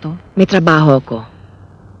apartment na ito? May trabaho ko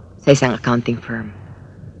sa isang accounting firm.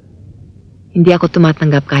 Hindi ako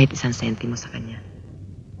tumatanggap kahit 1 sentimo sa kanya.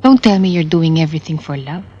 Don't tell me you're doing everything for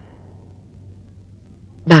love.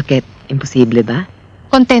 Bakit? Imposible ba?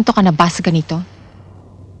 Kontento ka na ba sa ganito?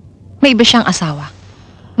 May iba siyang asawa.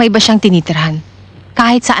 May iba siyang tinitirhan.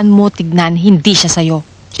 Kahit saan mo tignan, hindi siya sa'yo.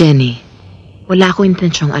 Jenny, wala akong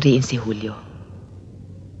intensyong ariin si Julio.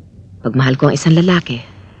 Pagmahal ko ang isang lalaki,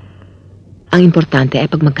 ang importante ay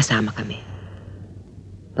pag magkasama kami.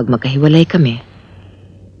 Pag magkahiwalay kami,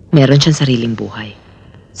 meron siyang sariling buhay.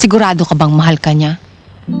 Sigurado ka bang mahal ka niya?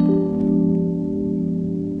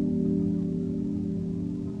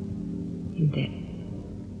 Hindi.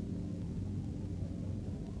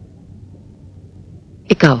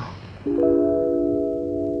 Ikaw?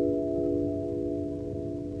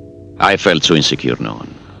 I felt so insecure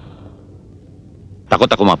noon.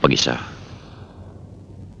 Takot ako mapag-isa.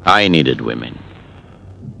 I needed women.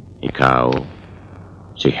 Ikaw,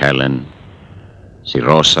 si Helen, si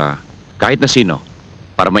Rosa, kahit na sino,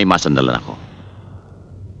 para may masandalan ako.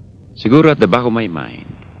 Siguro at the back of my mind,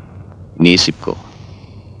 iniisip ko,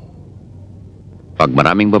 pag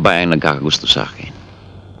maraming babae ang nagkakagusto sa akin,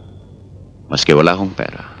 maski wala akong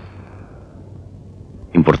pera,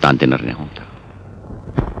 importante na rin akong tao.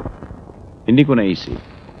 Hindi ko naisip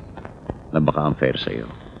na baka unfair sa'yo.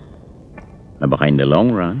 Na baka in the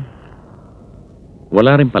long run,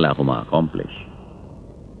 wala rin pala ako ma-accomplish.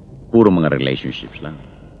 Puro mga relationships lang.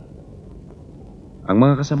 Ang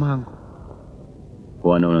mga kasamahan ko,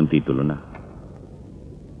 kung ano ng titulo na.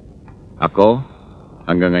 Ako,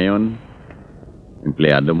 hanggang ngayon,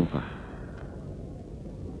 empleyado mo pa.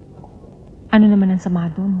 Ano naman ang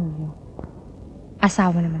sama doon, Julio?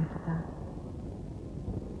 Asawa naman kita.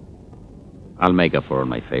 I'll make up for all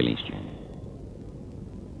my failings, Jen.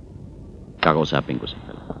 Kakausapin ko sa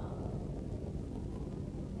Helen.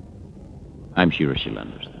 I'm sure she'll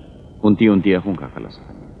understand. Unti-unti akong kakala sa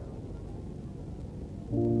kanya.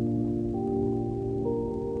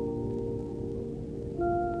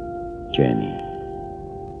 Jenny,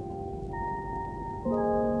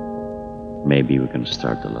 maybe we can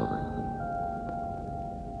start all over.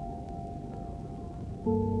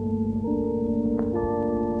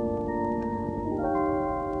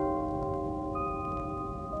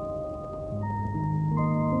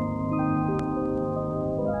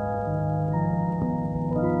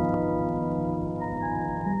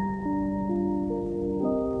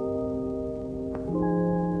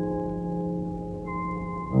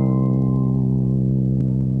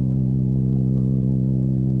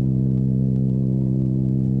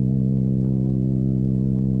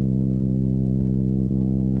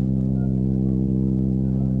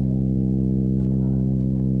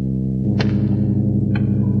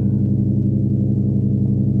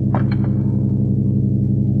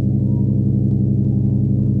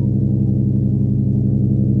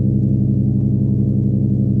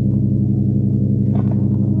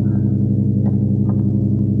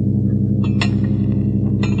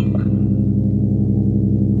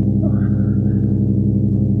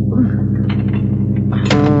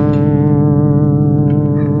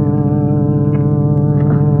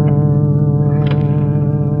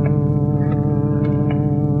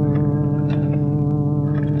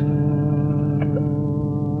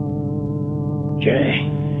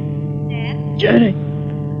 Jenny.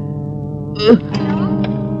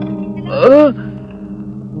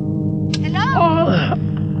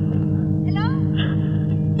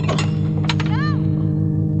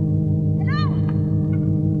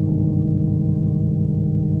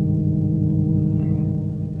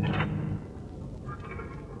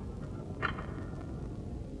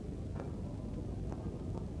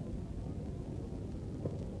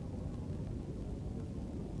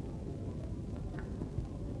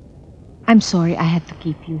 I'm sorry I had to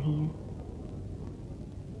keep you here.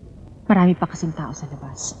 Marami pa kasing tao sa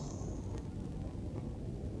labas.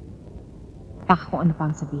 Baka kung ano pa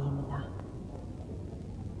ang sabihin nila.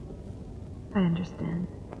 I understand.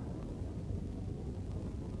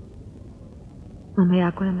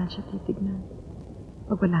 Mamaya ko naman siya titignan.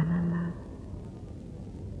 Pag wala na ang lahat.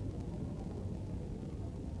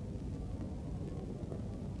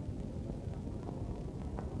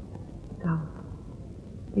 Ikaw,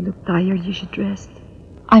 you look tired. You should rest.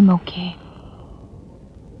 I'm okay.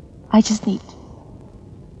 I just need...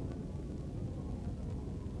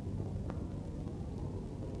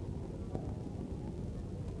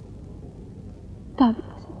 Dami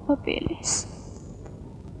kasi papeles.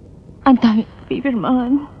 Ang dami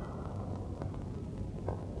pipirmahan.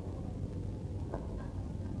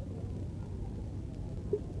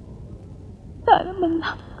 Sana man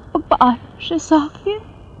lang pagpaalam siya sa akin.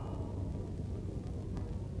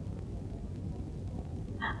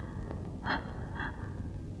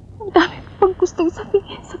 Ang dami pang gustong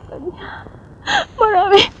sabihin sa kanya.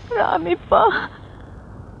 Marami pa.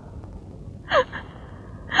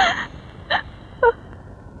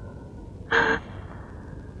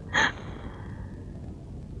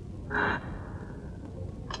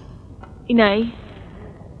 Inay.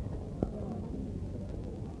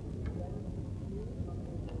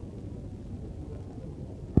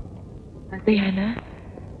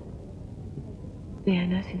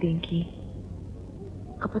 Diana, si Dinky.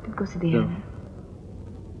 Kapatid ko si Diana.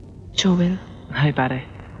 Joel. Hi, pare.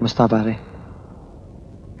 Kumusta, pare?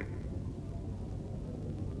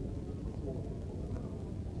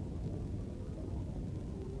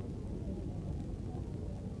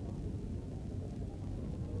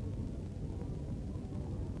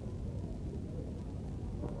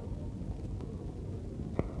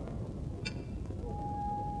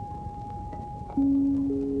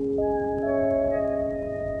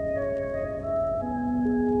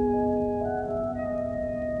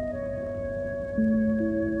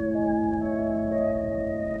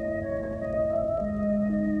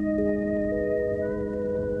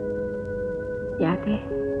 Si ate.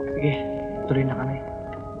 Sige, tuloy na kami.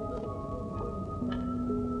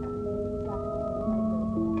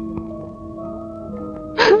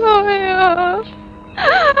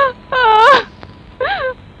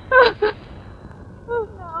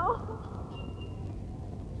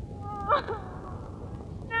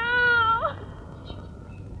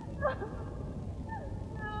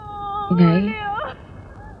 Inay,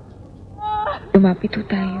 lumapit ho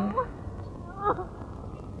tayo.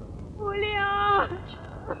 Julio!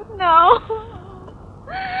 No!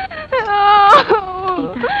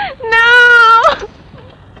 No!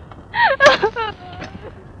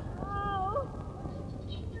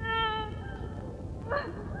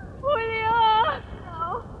 Julio!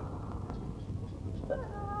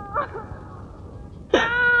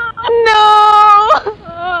 No!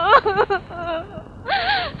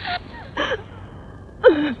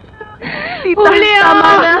 Tita, Julio!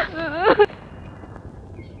 tama na.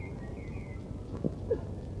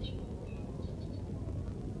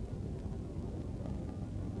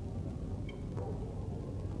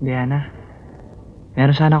 Diana,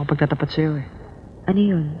 meron sana ako pagtatapat sa'yo eh. Ano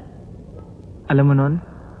yun? Alam mo nun?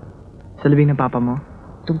 Sa labing ng papa mo?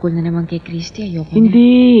 Tungkol na naman kay Cristy, ayoko na.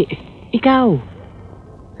 Hindi! Ikaw!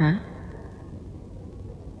 Ha?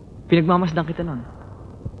 Pinagmamasdan kita nun.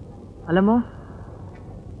 Alam mo,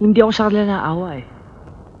 hindi ako sa kanila naawa eh.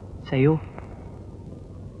 Sa'yo.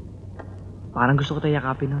 Parang gusto ko tayo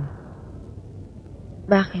yakapin nun.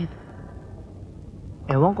 Bakit?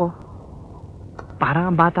 Ewan ko.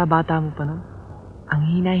 Parang ang bata-bata mo pa nun. Ang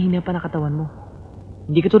hina-hina pa na katawan mo.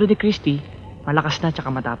 Hindi ka tulad ni Cristy, malakas na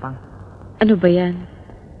tsaka matapang. Ano ba yan?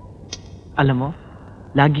 Alam mo,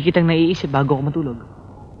 lagi kitang naiisip bago ako matulog.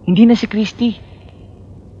 Hindi na si Cristy.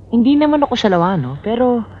 Hindi naman ako salawa, no?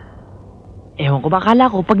 Pero, ewan ko ba,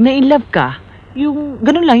 akala ko, pag na-inlove ka, yung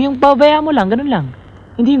ganun lang, yung babaya mo lang, ganun lang.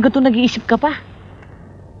 Hindi yung ganito nag-iisip ka pa.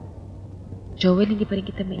 Joel, hindi pa rin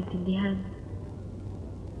kita maintindihan.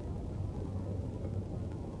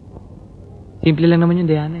 Simple lang naman yung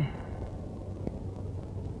Diana eh.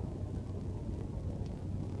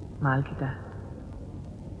 Mahal kita.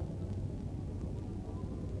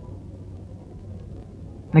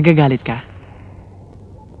 Nagagalit ka?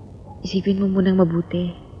 Isipin mo munang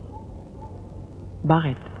mabuti.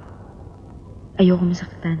 Bakit? Ayoko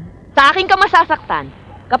masaktan. Sa akin ka masasaktan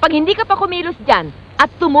kapag hindi ka pa kumilos dyan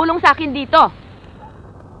at tumulong sa akin dito.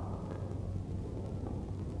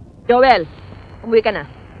 Joel, umuwi ka na.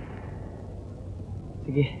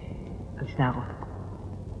 Sige, alis na ako.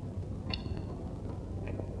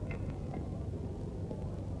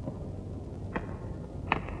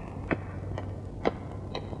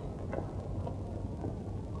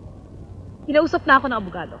 Kinausap na ako ng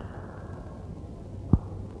abogado.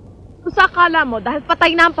 Kung sa akala mo, dahil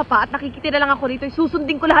patay na ang papa at nakikitira lang ako rito,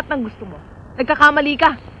 susundin ko lahat ng gusto mo. Nagkakamali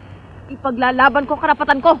ka. Ipaglalaban ko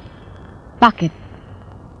karapatan ko. Bakit?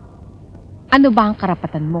 Ano ba ang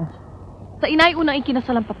karapatan mo? Sa inay unang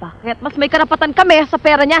ikinasal ang papa, kaya't mas may karapatan kami sa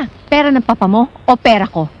pera niya. Pera ng papa mo o pera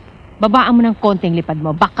ko? Babaan mo ng konting lipad mo,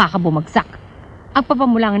 baka ka bumagsak. Ang papa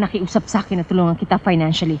mo lang ang nakiusap sa akin na tulungan kita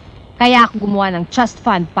financially. Kaya ako gumawa ng trust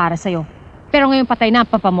fund para sa'yo. Pero ngayon patay na ang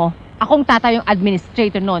papa mo, akong tatay yung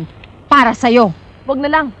administrator noon para sa'yo. Wag na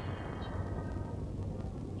lang.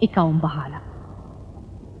 Ikaw ang bahala.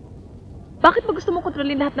 Bakit ba gusto mo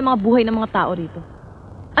kontrolin lahat ng mga buhay ng mga tao rito?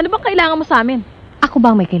 Ano bang kailangan mo sa amin? Ako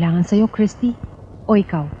ba ang may kailangan sa'yo, Cristy? O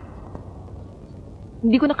ikaw?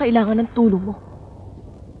 Hindi ko na kailangan ng tulong mo.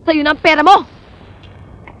 Sa'yo na ang pera mo!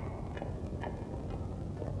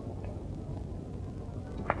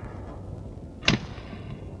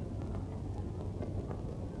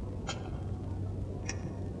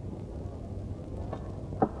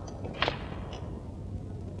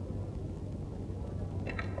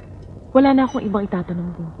 Wala na akong ibang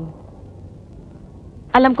itatanong, Dinky.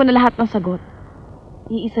 Alam ko na lahat ng sagot.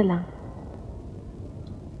 Iisa lang.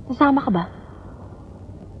 Sasama ka ba?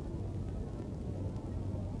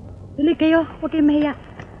 Tuloy kayo, huwag kayong mahiya.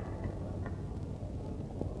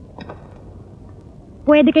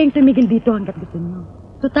 Pwede kayong tumigil dito hanggat gusto niyo.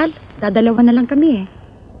 Total, dadalawa na lang kami eh.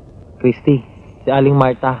 Cristy, si Aling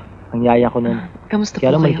Marta, ang yaya ko nun. Kamusta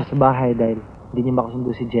Kaya po lang may kayo? isa sa bahay dahil hindi niya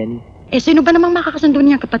makasundo si Jenny. Eh, sino ba namang makakasundo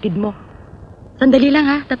niya kapatid mo? Sandali lang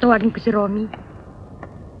ha, tatawagin ko si Romy.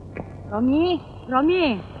 Romy,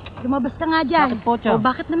 lumabas ka nga dyan. Bakit po, Chong? O,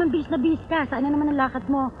 bakit naman bis na bis ka? Saan na naman ang lakad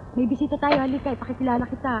mo? May bisita tayo, halika, ipakikilala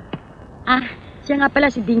kita. Ah, Siya nga pala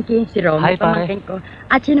si Dinky, si Romero, Hi, pare. pamangkin ko.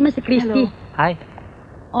 At siya naman si Cristy. Hi.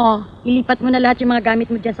 Oh, ilipat mo na lahat yung mga gamit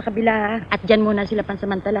mo dyan sa kabila, ha? At dyan muna sila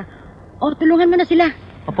pansamantala. Oh, tulungan mo na sila.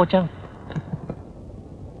 Opo, Chang.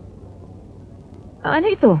 Ano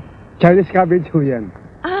ito? Chinese cabbage ho yan.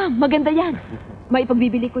 Ah, maganda yan.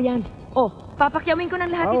 Maipagbibili ko yan. Oh, papakyawin ko ng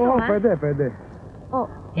lahat ito, ha? Pwede. Oh,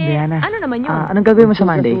 Diana. ano naman yun? Anong gagawin mo sa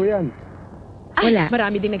Monday? Wala.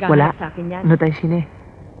 Marami din naghahanap sa akin yan. Ano tayo sine?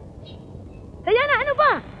 Diana, ano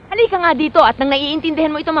ba? Halika nga dito at nang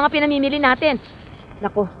naiintindihan mo itong mga pinamimili natin.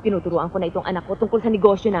 Nako, tinuturuan ko na itong anak ko tungkol sa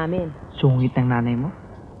negosyo namin. Sungit ng nanay mo?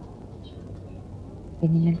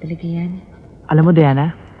 Ganyan lang talaga yan. Alam mo,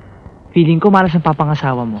 Diana, feeling ko malas ang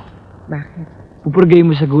papangasawa mo. Bakit? Pupurgay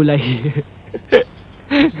mo sa gulay.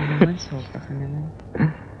 Naman, sopa ka naman.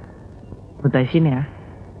 Ano tayo sine, ha?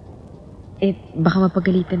 Baka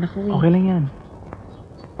mapagalitan ako eh. Okay lang yan.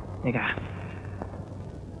 Teka.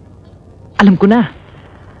 Alam ko na.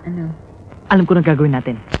 Ano? Alam ko na gagawin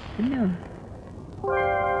natin. Ano?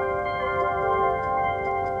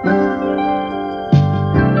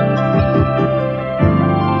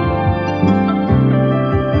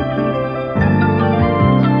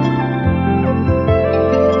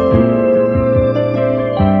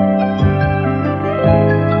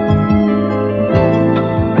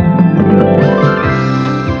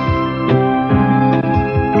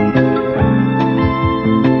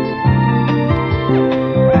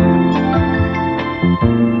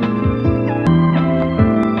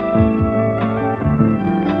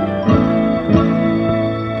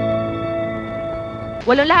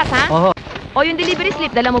 Walong lahat, ha? Oo. O yung delivery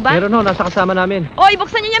slip, dala mo ba? Meron no, nasa kasama namin. O,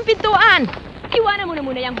 ibuksan niyo yung pintuan! Iwanan mo na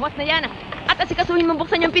muna yung boss na yan. At asikasuhin mo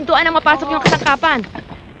buksan yung pintuan nang mapasok yung kasangkapan.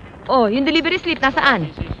 O, yung delivery slip,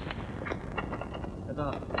 nasaan?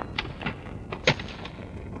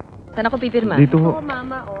 Saan ako pipirma? Dito ho.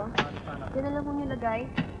 Mama, Diyan na lang kong nilagay.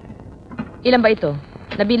 Ilan ba ito?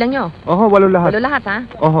 Nabilang nyo? Oho, walo lahat. Walo lahat, ha?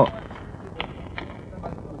 Oho.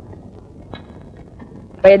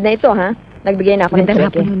 Bayad na ito, ha? Nagbigay na ako ng Magandang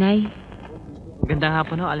cheque. hapon, Hunay. Magandang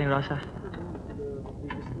hapon ho, Aling Rosa.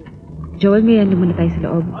 Joel, ngayon muna tayo sa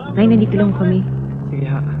loob. Nay, nandito lang kami. Sige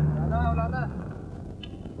ha.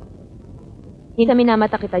 Hindi kami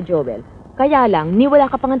namata kita, Joel. Kaya lang, ni wala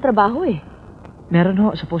ka pang ang trabaho eh. Meron ho,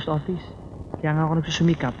 sa post office. Kaya nga ako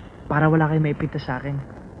nagsusumikap para wala kayo maipinta sa akin.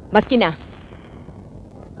 Maski na.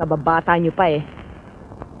 Kababata nyo pa eh.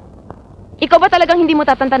 Ikaw ba talagang hindi mo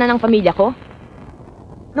tatantanan ng pamilya ko?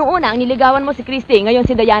 Noong una, ang niligawan mo si Cristy, ngayon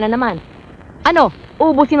si Diana naman. Ano,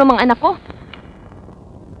 uubusin mo mga anak ko?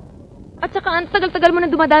 At saka, ang tagal-tagal mo na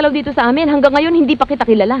dumadalaw dito sa amin, hanggang ngayon hindi pa kita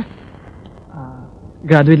kilala.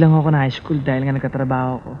 Graduate lang ako na high school dahil nga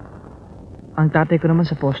nagkatrabaho ko. Ang tatay ko naman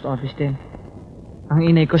sa post office din. Ang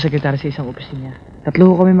inay ko sekretary sa isang opisina. 3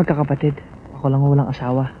 ko kami magkakapatid. Ako lang walang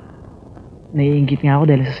asawa. Naiinggit nga ako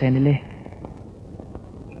dahil sa senile.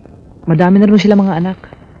 Madami na rin sila mga anak.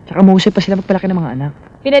 Tsaka mahusay pa sila magpalaki ng mga anak.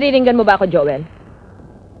 Pinariringgan mo ba ako, Joel?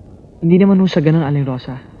 Hindi naman ho sa ganun, Aling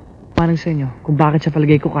Rosa. Parang sa inyo, kung bakit sa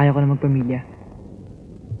palagay ko kaya ko na magpamilya.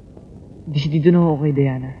 Desidido na ho ako kay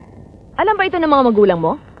Diana. Alam ba ito ng mga magulang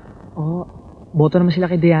mo? Oo, boto naman sila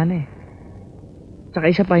kay Diana eh. Tsaka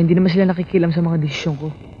isa pa, hindi naman sila nakikilam sa mga desisyon ko.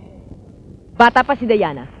 Bata pa si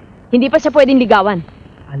Diana. Hindi pa siya pwedeng ligawan.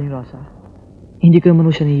 Aling Rosa, hindi ko naman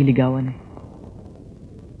ho siya nililigawan eh.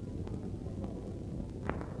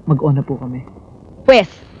 Mag-on na po kami. Pwes,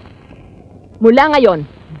 mula ngayon,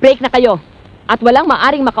 break na kayo. At walang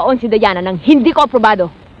maaring maka-on si Diana nang hindi ko aprobado.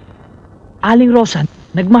 Aling Rosa,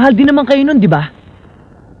 nagmahal din naman kayo nun, di ba?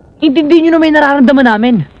 Intindihin nyo na may nararamdaman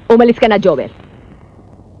namin. Umalis ka na, Joel.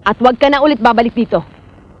 At huwag ka na ulit babalik dito.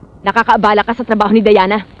 Nakakaabala ka sa trabaho ni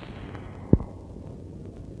Diana.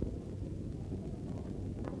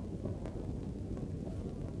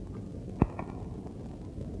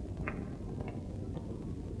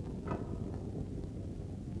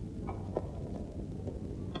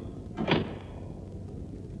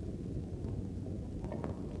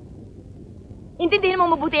 Intindihin mo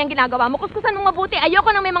mabuti ang ginagawa mo. Kuskusan mong mabuti. Ayoko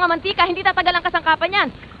nang may mga mantika. Hindi tatagal ang kasangkapan yan.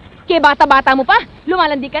 Kaya bata-bata mo pa.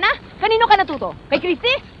 Lumalandi ka na. Kanino ka natuto? Kay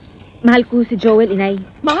Cristy? Mahal ko si Joel, Inay.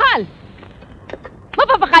 Mahal?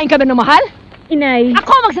 Mapapakain ka ba ng mahal? Inay. Ako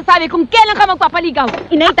magsasabi kung kailan ka magpapaligaw.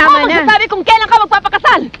 Inay, Ako tama na. magsasabi kung kailan ka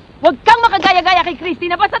magpapakasal. Huwag kang makagaya-gaya kay Cristy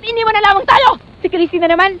na basta't iniwan na lamang tayo. Si Cristy na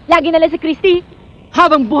naman. Lagi na lang si Cristy.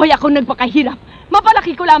 Habang buhay ako nagpakahirap,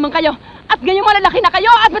 mapalaki ko lamang kayo. At ngayong malalaki na kayo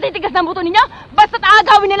at matitigas na buto ninyo, basta't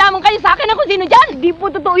aagawin na lamang kayo sa akin ng kung sino dyan. Hindi po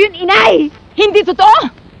totoo yun, Inay. Hindi totoo?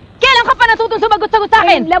 Kailan ka pa natutong sumagot-sagot sa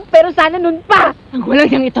akin? Ayun lang, pero sana nun pa. Ang walang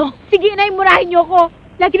yang ito. Sige, Inay, murahin niyo ako.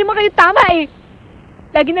 Lagi naman kayo tama eh.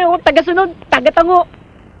 Lagi na akong tagasunod, tagatango.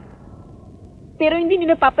 Pero hindi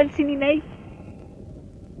niyo napapansin ni Nay.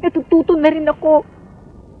 Natututo na rin ako.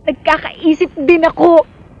 Nagkakaisip din ako.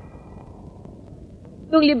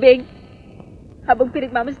 Nung libing, habang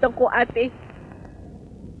pinagmamasdan ko, ate,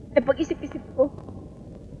 napag-isip-isip ko,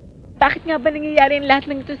 bakit nga ba nangyayari ang lahat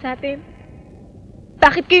ng ito sa atin?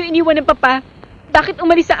 Bakit kayo iniwan ng papa? Bakit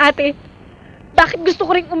umalis sa ate? Bakit gusto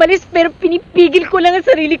ko rin umalis pero pinipigil ko lang ang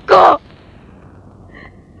sarili ko?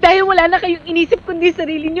 Dahil wala na kayong inisip kundi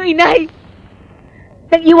sarili nyo, inay.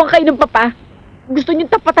 Nag-iwan kayo ng papa. Gusto nyo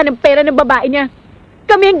tapatan ng pera ng babae niya.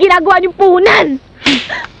 Kami ang ginagawa niyong puhunan!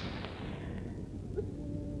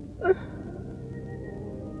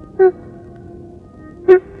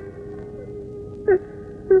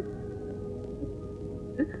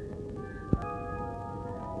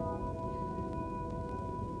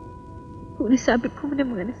 Kung nasabi ko na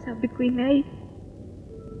mga nasabi ko, inay,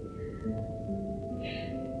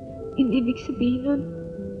 hindi ibig sabihin nun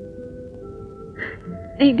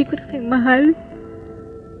ay hindi ko na kayo mahal.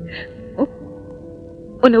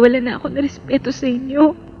 O nawala na ako ng respeto sa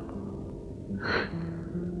inyo.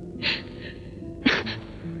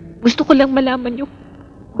 Gusto ko lang malaman nyo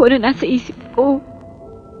kung ano nasa isip ko.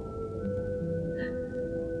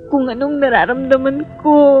 Kung anong nararamdaman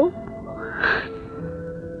ko.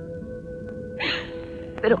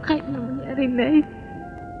 Pero kahit na mangyari na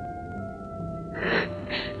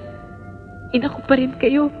ina ko pa rin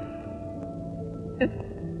kayo.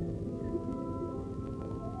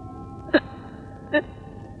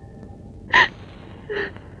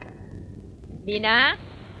 Lina?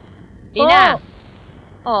 Lina!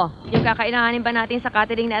 Oh, yung kakailanganin ba natin sa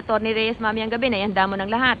catering na Atty. Reyes mamayang gabi na ihanda mo ng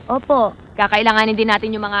lahat? Opo. Kakailanganin din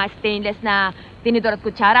natin yung mga stainless na tinidor at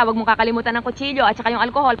kutsara. Huwag mong kakalimutan ng kutsilyo at saka yung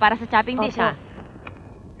alcohol para sa chopping dish, ha?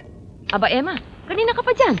 Aba, Emma, kanina ka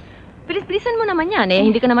pa dyan. Bilis-bilisan mo naman yan, eh.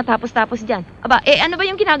 Hindi ka na matapos-tapos dyan. Aba, ano ba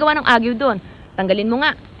yung ginagawa ng agyo doon? Tanggalin mo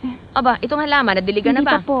nga. Aba, itong halaman, nadiligan na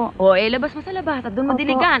ba? Hindi pa po. O, labas mo sa labas at doon mo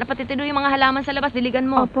diligan. Patitido yung mga halaman sa labas, diligan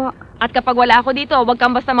mo. Opo. At kapag wala ako dito, huwag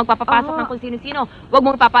kang basta magpapapasok ng kung sino-sino. Huwag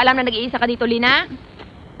mong papaalam na nag-iisa ka dito, Lina.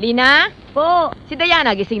 Lina? Po. Si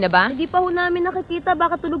Diana, gising na ba? Hindi pa ho namin nakikita,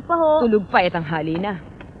 baka tulog pa ho. Tulog pa, tanghali na.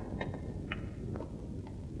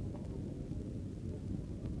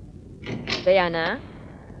 Diana?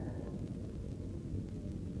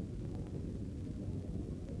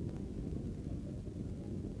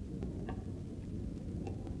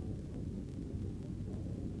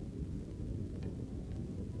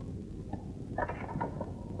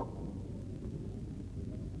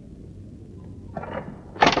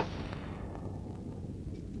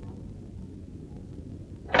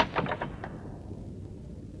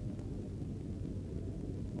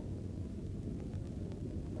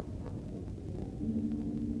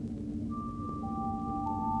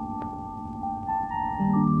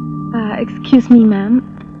 Excuse me, ma'am.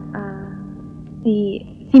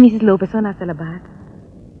 Si Mrs. Lopez nasa labas.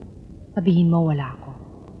 Sabihin mo, wala ako.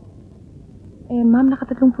 Ma'am,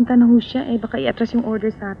 nakatatlong punta na ho siya. Baka i-atras yung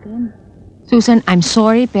order sa atin. Susan, I'm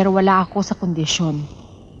sorry pero wala ako sa kondisyon.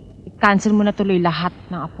 I-cancel mo na tuloy lahat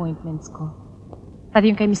ng appointments ko. Pati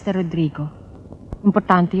yung kay Mr. Rodrigo.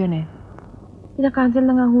 Importante yun eh. Ina-cancel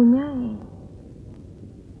na nga ho niya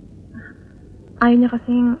Ayaw niya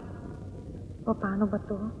kasing... paano ba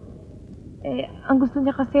to? Ang gusto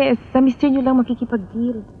niya kasi sa mister niyo lang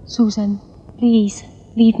makikipag-deal. Susan, please,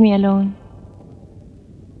 leave me alone.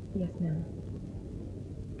 Yes, ma'am.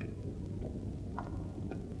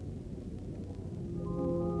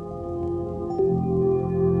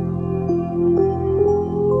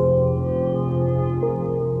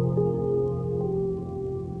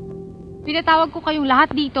 Pinatawag ko kayong lahat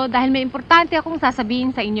dito dahil may importante akong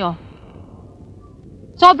sasabihin sa inyo.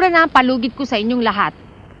 Sobra na ang palugid ko sa inyong lahat.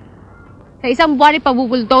 Sa isang buwan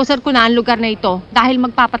ipabubuldoser ko na ang lugar na ito dahil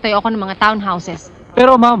magpapatayo ako ng mga townhouses.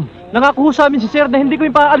 Pero ma'am, nangako sa amin si Sir na hindi ko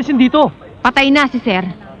yung paaalisin dito. Patay na si Sir,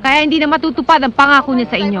 kaya hindi na matutupad ang pangako niya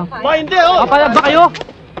sa inyo. Hindi oh! Papayag ba kayo?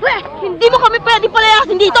 Hindi mo kami pwede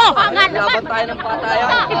palayasin dito! Nga naman! tayo ng patayan.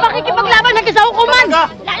 Ipakikipaglaban na sa hukuman!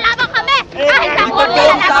 Lalaban kami! Kahit sa ako,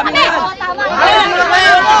 lalaban kami!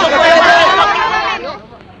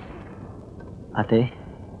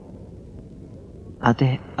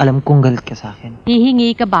 Ate, alam kong galit ka sa akin.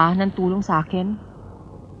 Hihingi ka ba ng tulong sa akin?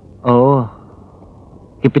 Oo.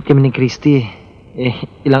 Ipit kami ni Cristy.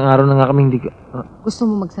 Ilang araw na nga kami hindi ka... Gusto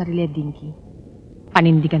mo magsarili, Dinky?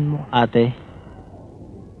 Panindigan mo. Ate,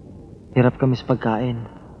 hirap kami sa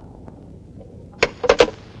pagkain.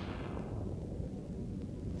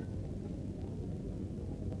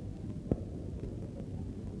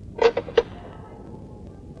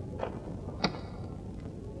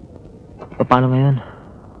 Paano ngayon?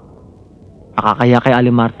 Nakakaya kay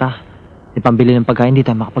Aling Marta. May pambili ng pagkain, di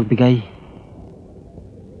tayo makapagbigay.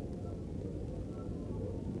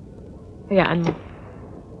 Hayaan mo.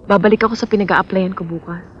 Babalik ako sa pinag-a-applyan ko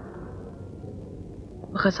bukas.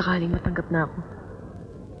 Baka sakaling matanggap na ako.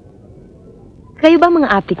 Kayo ba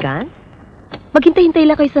mga applicant? Maghintay-hintay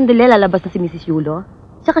lang kayo sandali, lalabas na si Mrs. Julio.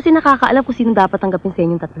 Siya kasi nakakaalam kung sino dapat tanggapin sa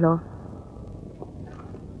inyong tatlo.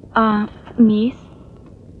 Miss?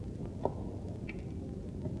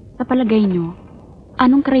 Sa palagay nyo,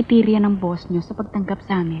 anong kriteria ng boss nyo sa pagtanggap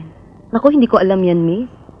sa amin? Naku, hindi ko alam yan, Miss.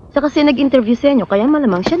 Siya kasi nag-interview sa inyo, kaya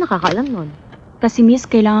malamang siya nakakaalam nun. Kasi Miss,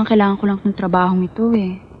 kailangan ko lang ng trabahong ito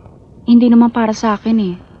eh. Hindi naman para sa akin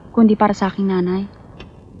eh, kundi para sa aking nanay.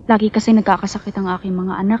 Lagi kasi nagkakasakit ang aking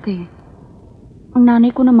mga anak eh. Ang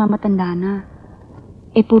nanay ko naman matanda na.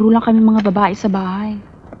 Eh puro lang kami mga babae sa bahay.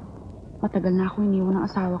 Matagal na ako iniwan ng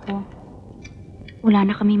asawa ko. Wala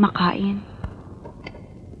na kami makain.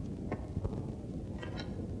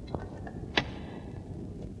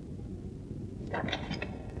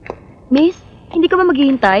 Miss, hindi ka ba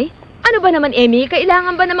maghihintay? Ano ba naman, Emmy?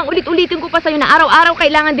 Kailangan ba namang ulit-ulitin ko pa sa'yo na araw-araw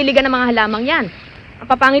kailangan diligan ng mga halamang yan? Ang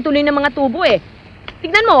papangit tuloy ng mga tubo eh.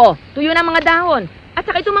 Tignan mo, tuyo na mga dahon. At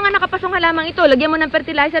saka itong mga nakapasong halamang ito, lagyan mo ng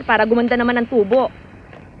fertilizer para gumanda naman ang tubo.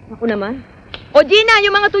 Ako naman. O Gina,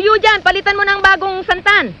 yung mga tuyo dyan, palitan mo ng bagong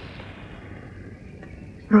santan.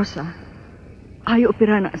 Rosa, ayaw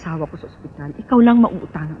opera ng asawa ko sa ospital. Ikaw lang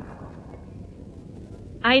mauutangan.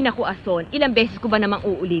 Ay naku, Ason, ilang beses ko ba namang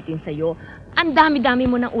uulitin sa'yo? Ang dami-dami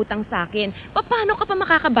mo ng utang sa akin. Paano ka pa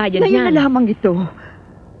makakabayad Ngayon yan? na lamang ito.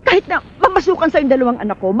 Kahit na mamasukan sa yung dalawang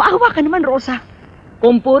anak ko, maawa ka naman, Rosa.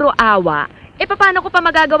 Kung puro awa, paano ko pa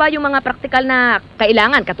magagawa yung mga praktikal na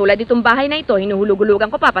kailangan? Katulad itong bahay na ito,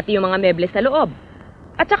 hinuhulug-hulugan ko pa, pati yung mga mebles sa loob.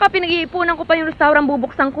 At saka pinag-iipunan ko pa yung restaurant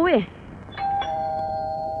bubuksan ko eh.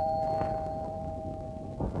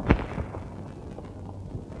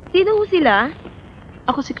 Sino ho sila?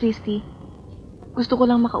 Ako si Cristy. Gusto ko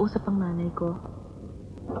lang makausap ang nanay ko.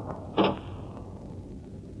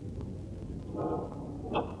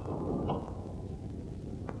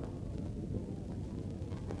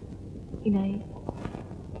 Inay.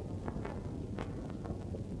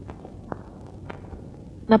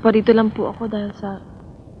 Naparito lang po ako dahil sa...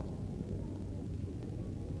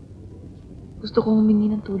 Gusto kong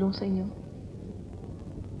humingi ng tulong sa inyo.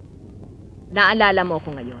 Naalala mo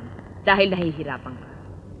ako ngayon dahil nahihirapan ka.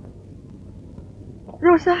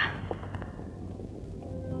 Rosa!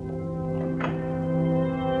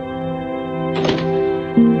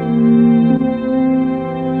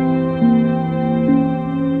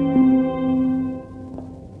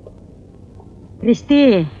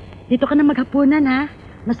 Cristy, dito ka na maghapunan ha.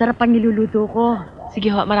 Masarap ang niluluto ko. Sige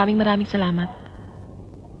ho, maraming salamat.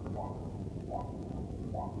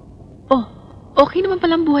 Oh, okay naman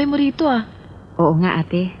palang buhay mo rito ah. Oo nga,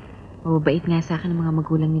 ate. Mababait nga sa akin ang mga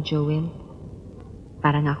magulang ni Joel.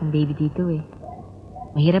 Parang akong baby dito eh.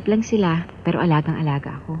 Mahirap lang sila, pero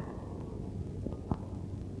alagang-alaga ako.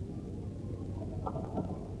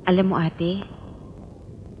 Alam mo, ate,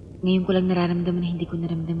 ngayon ko lang nararamdaman na hindi ko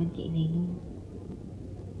naramdaman kay inay noon.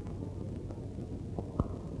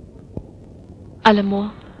 Alam mo,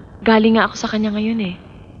 galing nga ako sa kanya ngayon eh.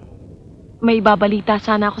 May ibabalita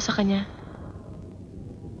sana ako sa kanya.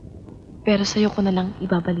 Pero sa'yo ko na lang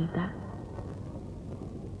ibabalita.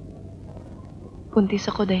 Buntis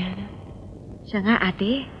ako, Diana. Siya nga,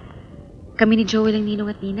 ate. Kami ni Joel ang ninong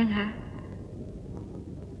at ninang, ha?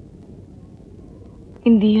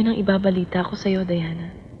 Hindi yun ang ibabalita ko sa'yo,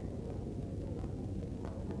 Diana.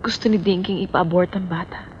 Gusto ni Dinky ipa-abort ang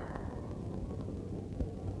bata.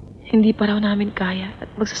 Hindi pa raw namin kaya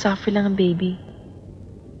at magsasuffer lang ang baby.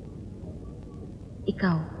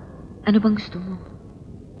 Ikaw, ano bang gusto mo?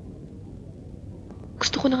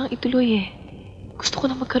 Gusto ko na nga ituloy eh. Gusto ko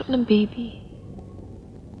na magkaroon ng baby.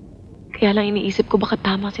 Kaya lang iniisip ko baka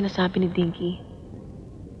tama ang sinasabi ni Dinky.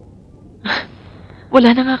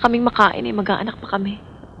 Wala na nga kaming makain eh. Mag-aanak pa kami.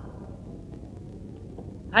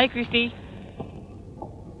 Hi, Cristy.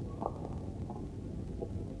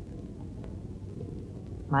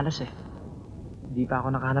 Malas eh. Hindi pa ako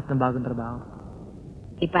nakahanap ng bagong trabaho.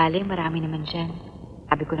 Ipale, marami naman dyan.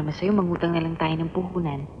 Sabi ko naman sa'yo, mangutang na lang tayo ng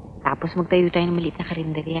puhunan. Tapos magtayo tayo ng maliit na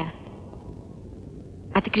karinderya.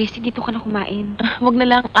 Ate Cristy, dito ka na kumain. Wag na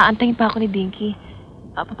lang, aantayin pa ako ni Dinky.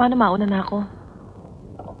 Paano mauna na ako?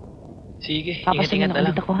 Sige, ingat-ingat na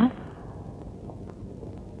lang. Ako, ha?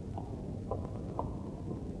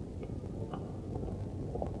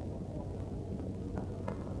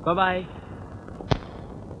 Bye-bye.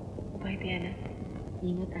 Bye, Diana.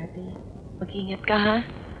 Ingat, ate. Mag-ingat ka, ha?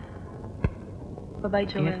 Bye-bye,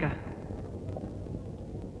 Joel. Ingat ka.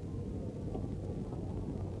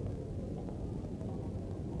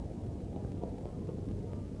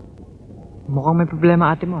 Mukhang may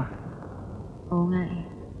problema ate mo, ah. Oo nga eh.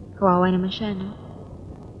 Kawawa naman siya, no?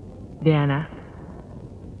 Diana,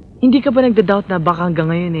 hindi ka ba nagda-doubt na baka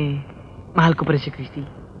hanggang ngayon eh, mahal ko pa rin si Cristy?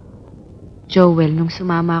 Joel, nung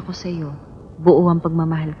sumama ako sa'yo, buo ang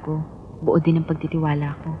pagmamahal ko. Buo din ang pagtitiwala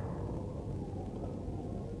ko.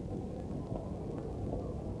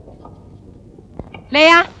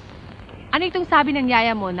 Leia! Ano itong sabi ng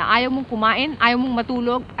yaya mo na ayaw mong kumain, ayaw mong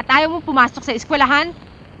matulog, at ayaw mong pumasok sa eskwelahan?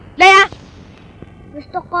 Leia!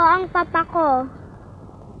 Gusto ko ang papa ko.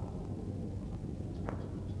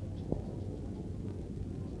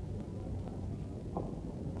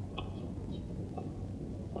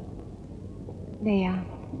 Leia,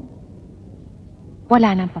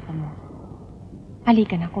 wala na ang papa mo.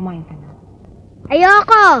 Halika na, kumain ka na.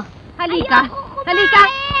 Ayoko! Halika! Halika!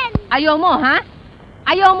 Ayaw mo, ha?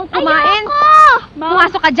 Ayaw mong kumain? Ayoko!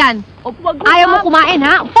 Pumasok ka dyan! Ayaw mo kumain,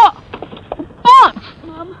 ha? Upo! Upo!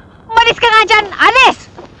 Umalis ka nga dyan! Alis!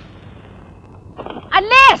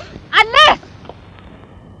 Alis! Alis!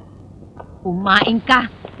 Kumain ka!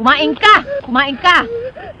 Kumain ka! Kumain ka!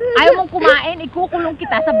 Ayaw mong kumain, ikukulong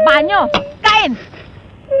kita sa banyo! Kain!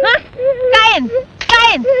 Ha? Kain!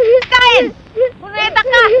 Kain! Kain! Puneta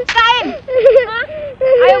ka! Kain! Ha?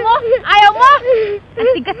 Ayaw mo? Ayaw mo? Ang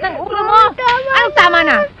tigas ng ulo mo! Anong tama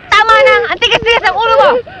na? Tama na! Ang tigas-tigas ng ulo mo!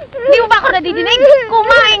 Hindi mo ba ako nadidinig?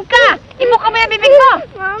 Kumain ka! Ipo ka mo yung bibig mo!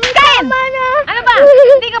 Kain! Ano ba?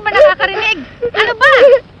 Hindi ka ba nakakarinig? Ano ba?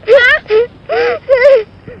 Ha?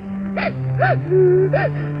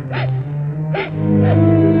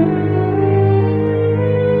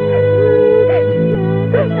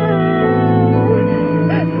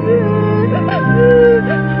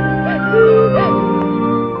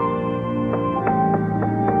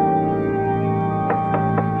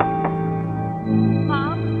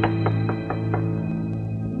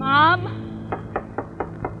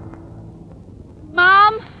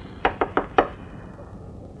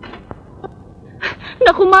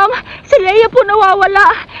 Naku, ma'am, si Leia po nawawala.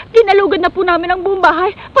 Kinalugan na po namin ang buong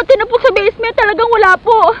bahay. Pati na po sa basement, talagang wala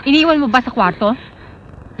po. Iniwan mo ba sa kwarto?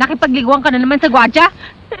 Nakipagliguan ka na naman sa gwardiya?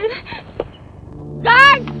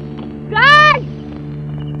 Guard! Guard!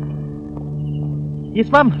 Yes,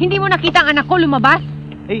 ma'am. Hindi mo nakita ang anak ko lumabas?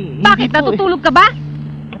 Eh, Bakit? Natutulog ka ba?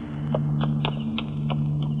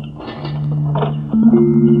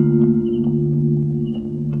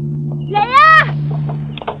 Leia!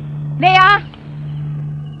 Leia!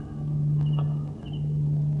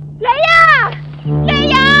 Leia!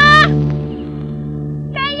 Leia!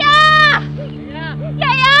 Leia!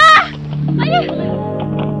 Leia!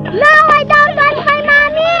 No, I don't want my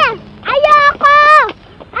mommy! Ayoko!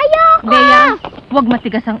 Ayoko! Leia, huwag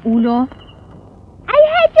matigas ang ulo. I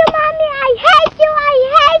hate you, mommy! I hate you! I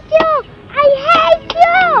hate you! I hate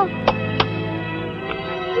you!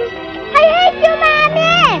 I hate you,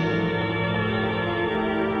 mommy!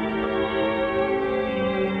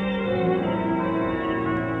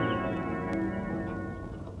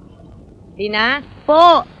 Dina?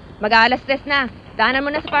 Po! Mag-aalas 3 na. Daanan mo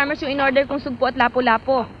na sa farmers yung in-order kong sugpo at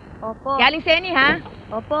lapo-lapo. Opo. Kaya Aling Seni, ha?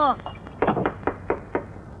 Opo.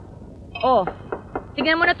 Oh,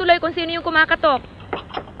 tignan mo na tuloy kung sino yung kumakatok.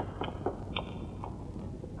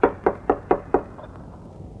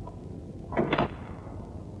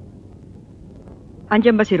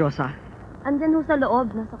 Andyan ba si Rosa? Andyan ho sa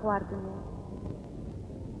loob, nasa kwarto niya.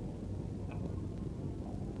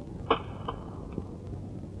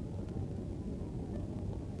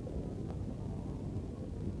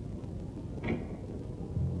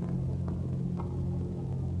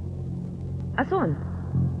 Ason?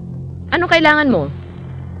 Ano kailangan mo?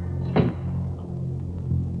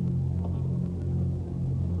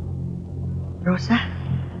 Rosa?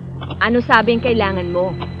 Ano sabing kailangan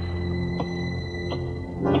mo?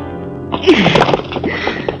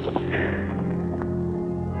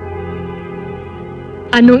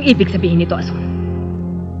 Anong ibig sabihin nito, Ason?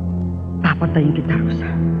 Papatayin kita, Rosa.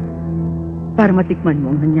 Para matikman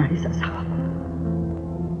mo ang nangyari sa asawa ko.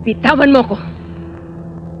 Bitawan mo ko.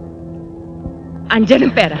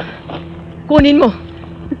 Andyan ang pera. Kunin mo.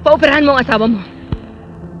 Paoperahan mo ang asawa mo.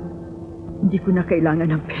 Hindi ko na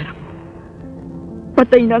kailangan ng pera mo.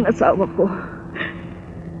 Patay na ang asawa ko.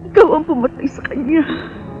 Ikaw ang pumatay sa kanya.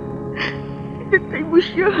 Pinatay mo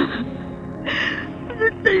siya.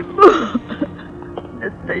 Pinatay mo.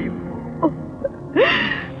 Pinatay mo.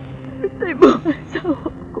 Pinatay mo ang asawa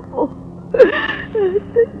ko. Pinatay mo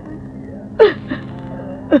siya.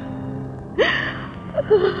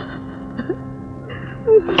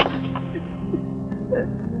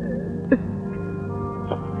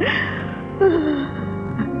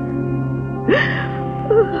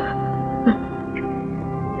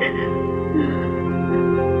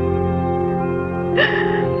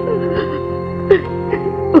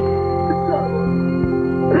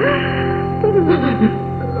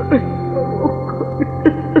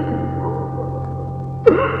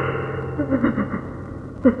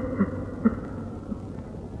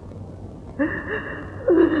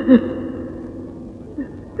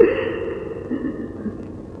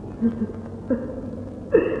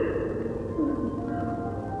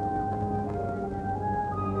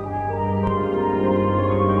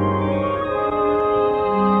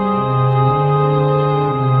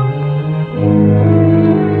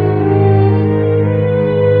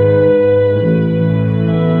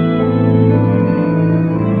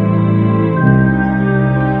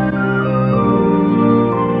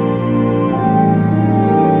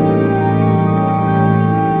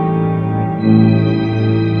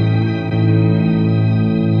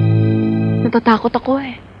 Natatakot ako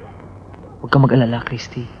eh. Huwag kang mag-alala,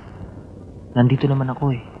 Cristy. Nandito naman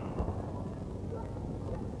ako eh.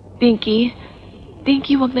 Dinky,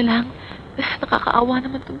 wag na lang. Nakakaawa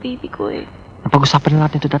naman tong baby ko eh. Napag-usapan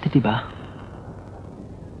na natin ito dati, diba?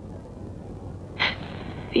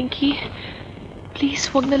 Dinky,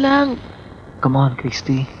 please, wag na lang. Come on,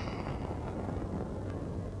 Cristy.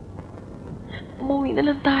 Umuwi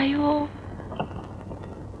na lang tayo.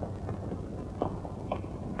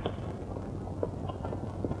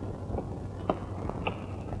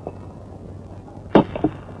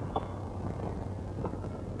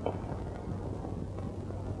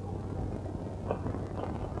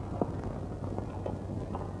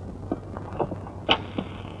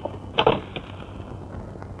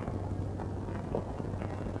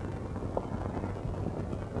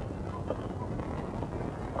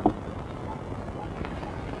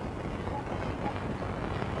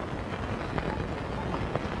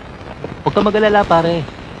 Huwag kang mag-alala, pare.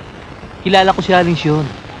 Kilala ko si Aling yun.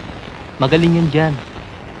 Magaling yan dyan.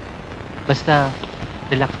 Basta,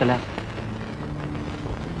 relax ka lang.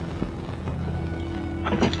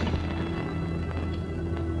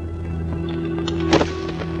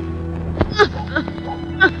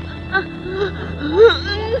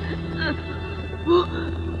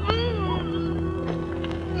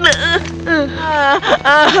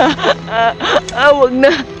 Wag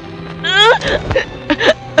na.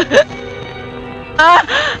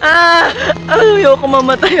 Ayoko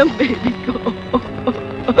mamatay ang baby ko.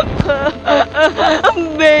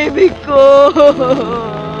 Ang baby ko.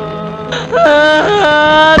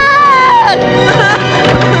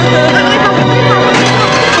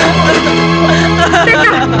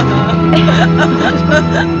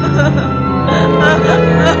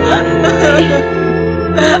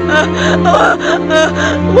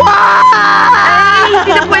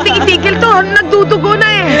 Hindi na pwedeng itigil to. Nagdudugo na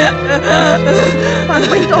eh. Paano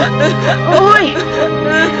ba ito? Oy!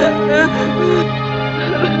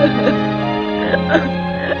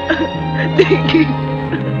 Dinky,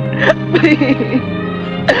 please.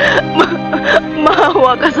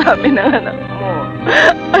 Maawa ka sa amin ng anak mo.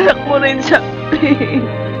 Anak mo rin siya, please.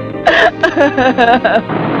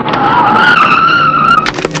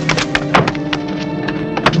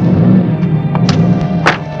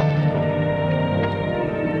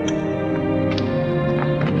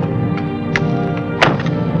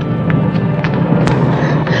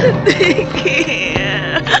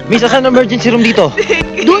 Miss, asan ang emergency room dito?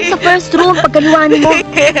 Doon sa first room, pagkaliwanin mo.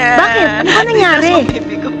 Bakit? Ano ba nangyari?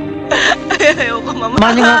 Ayoko mama.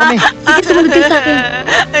 Samahan niyo nga kami. Sige, sumunod kayo sa akin.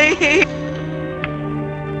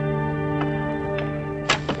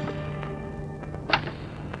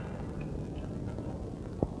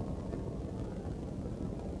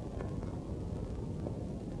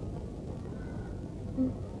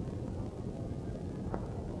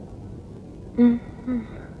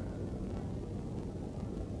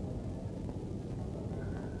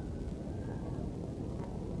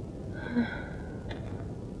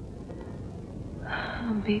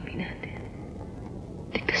 Ang baby natin.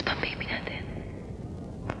 Ligtas pa ang baby natin.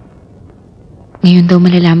 Ngayon daw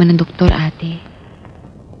malalaman ng doktor, ate.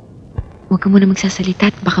 Huwag ka muna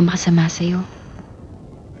magsasalita at baka makasama sa'yo.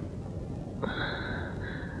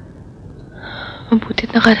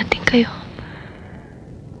 Mabutit nakarating kayo.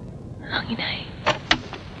 Ang inay.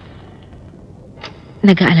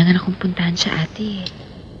 Nag-aalangan akong puntahan siya, ate.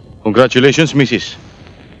 Congratulations, Mrs.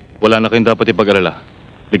 Wala na kayong dapat ipag-alala.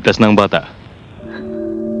 Ligtas na ang bata.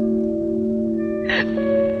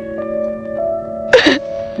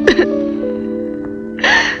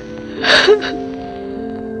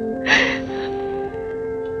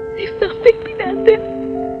 Safe na ang baby natin.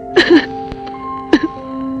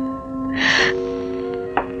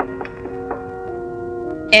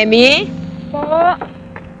 Emmy? Po.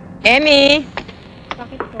 Emmy?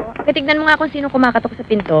 Bakit po? Katignan mo nga kung sino kumakatok sa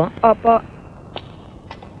pinto. Opo.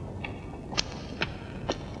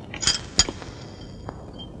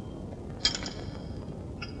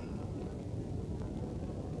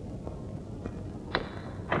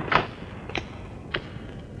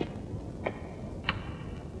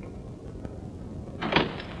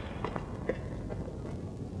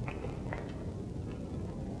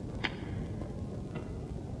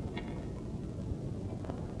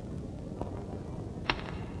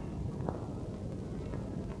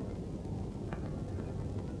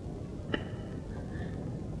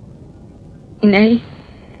 Inay?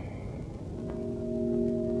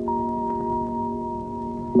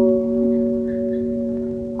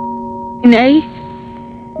 Inay?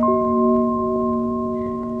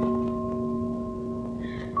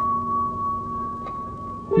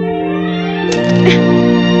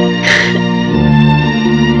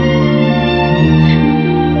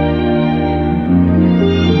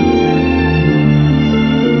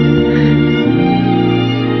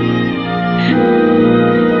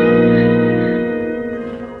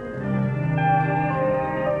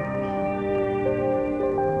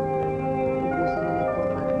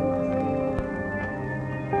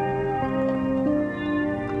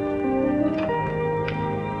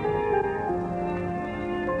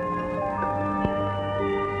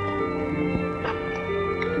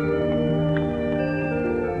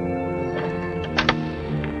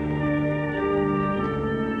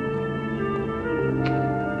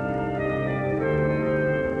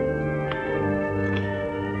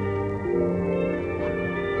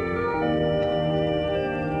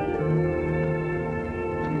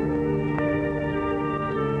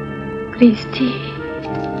 Cristy.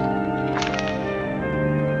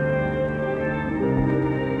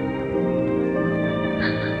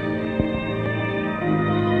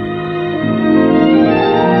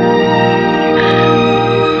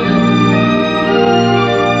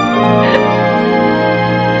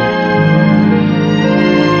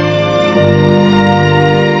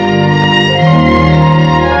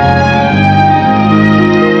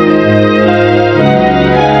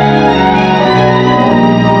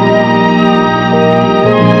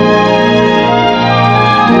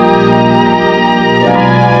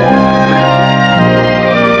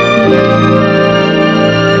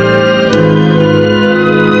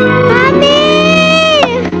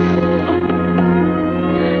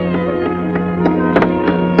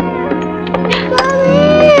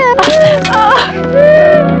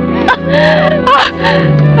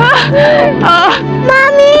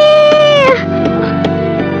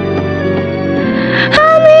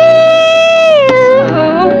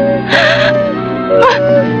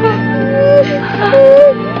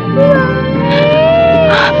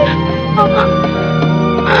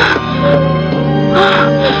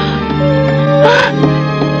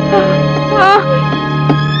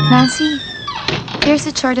 Nancy, here's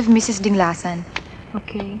a chart of Mrs. Dinglasan.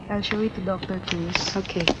 Okay, I'll show it to Dr. Cruz.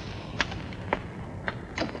 Okay.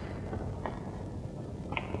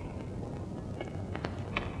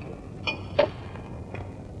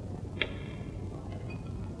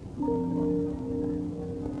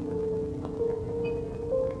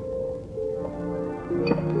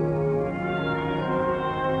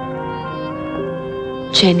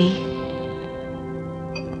 Jenny.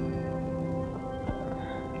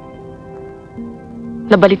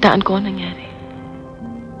 Nabalitaan ko ang nangyari.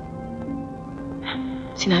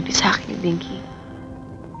 Sinabi sa akin ni Dinky.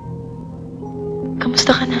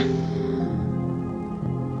 Kamusta ka na?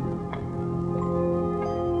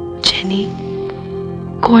 Jenny,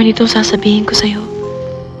 corny itong sasabihin ko sa'yo.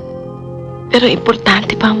 Pero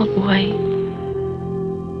importante pa ang mabuhay.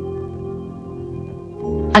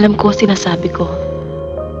 Alam ko sinasabi ko.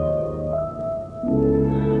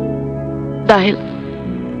 Dahil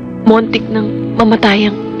montik ng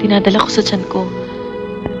mamatayang dinadala ko sa tiyan ko.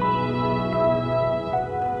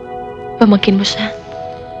 Pamangkin mo siya.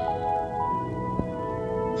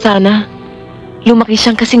 Sana, lumaki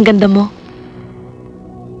siyang kasing ganda mo.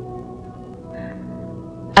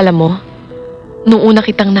 Alam mo, nung una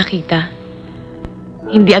kitang nakita,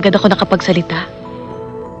 hindi agad ako nakapagsalita.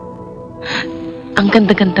 Ang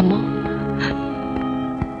ganda-ganda mo.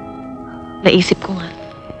 Naisip ko nga.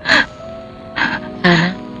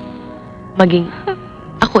 Sana, maging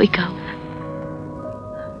ako ikaw.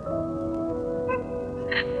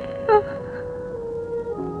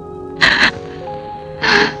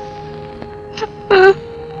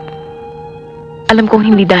 Alam kong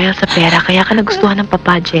hindi dahil sa pera, kaya ka nagustuhan ng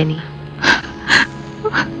papa, Jenny.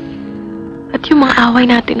 At yung mga away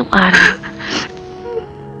natin nung araw,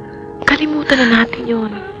 kalimutan na natin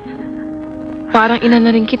yun. Parang ina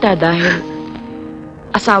na rin kita dahil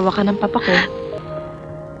asawa ka ng papa ko.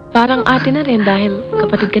 Parang ate na rin dahil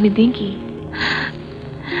kapatid ka ni Dinky.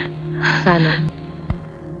 Sana,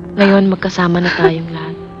 ngayon magkasama na tayong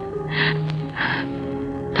lahat.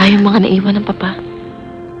 Tayong mga naiwan ng papa.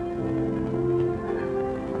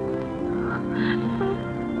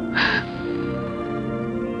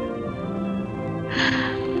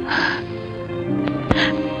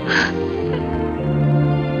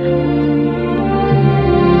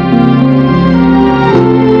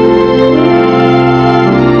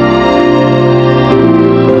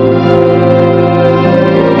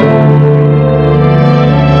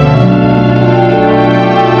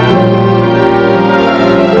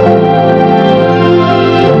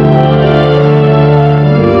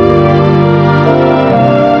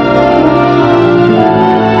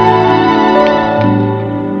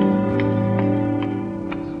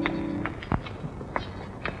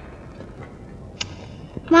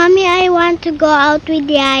 want to go out with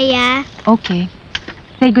Yaya. Okay.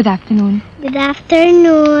 Say good afternoon. Good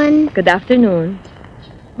afternoon. Good afternoon.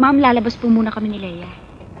 Ma'am, lalabas po muna kami ni Leia.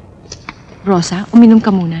 Rosa, uminom ka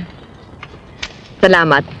muna.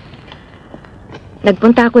 Salamat.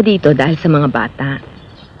 Nagpunta ako dito dahil sa mga bata.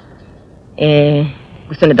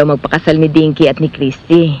 Gusto na daw magpakasal ni Dinky at ni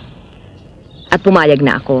Cristy. At pumayag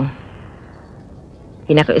na ako.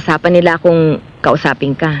 Pinakiusapan nila akong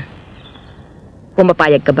kausapin ka.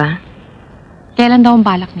 Pumapayag ka ba? Kailan daw ang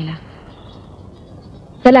balak nila?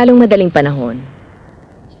 Sa lalong madaling panahon.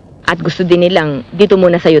 At gusto din nilang dito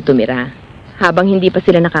muna sa'yo tumira. Habang hindi pa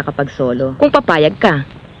sila nakakapagsolo. Kung papayag ka.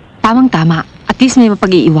 Tamang-tama. At least may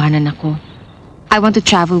mapag-iiwanan ako. I want to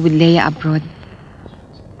travel with Leia abroad.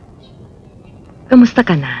 Kamusta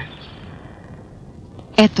ka na?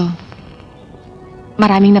 Eto.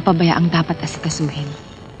 Maraming napabaya ang dapat asikasuhin.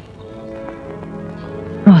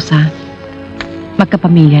 Rosa,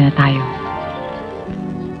 magkapamilya na tayo.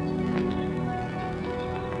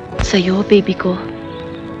 Sa'yo, baby ko.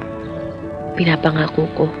 Pinapangako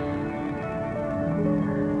ko.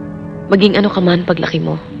 Maging ano ka man paglaki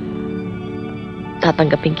mo,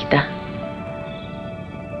 tatanggapin kita.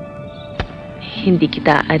 Hindi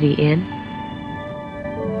kita aariin,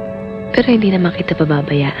 pero hindi naman kita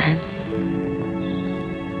pababayaan.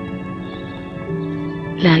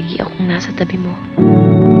 Lagi akong nasa tabi mo,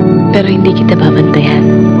 pero hindi kita babantayan.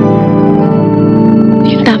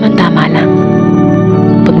 Yung tama-tama lang.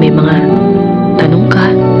 Pag may mga tanong ka,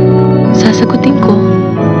 sasagutin ko.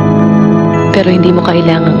 Pero hindi mo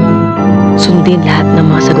kailangang sundin lahat ng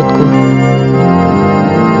mga sagot ko.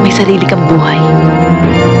 May sarili kang buhay.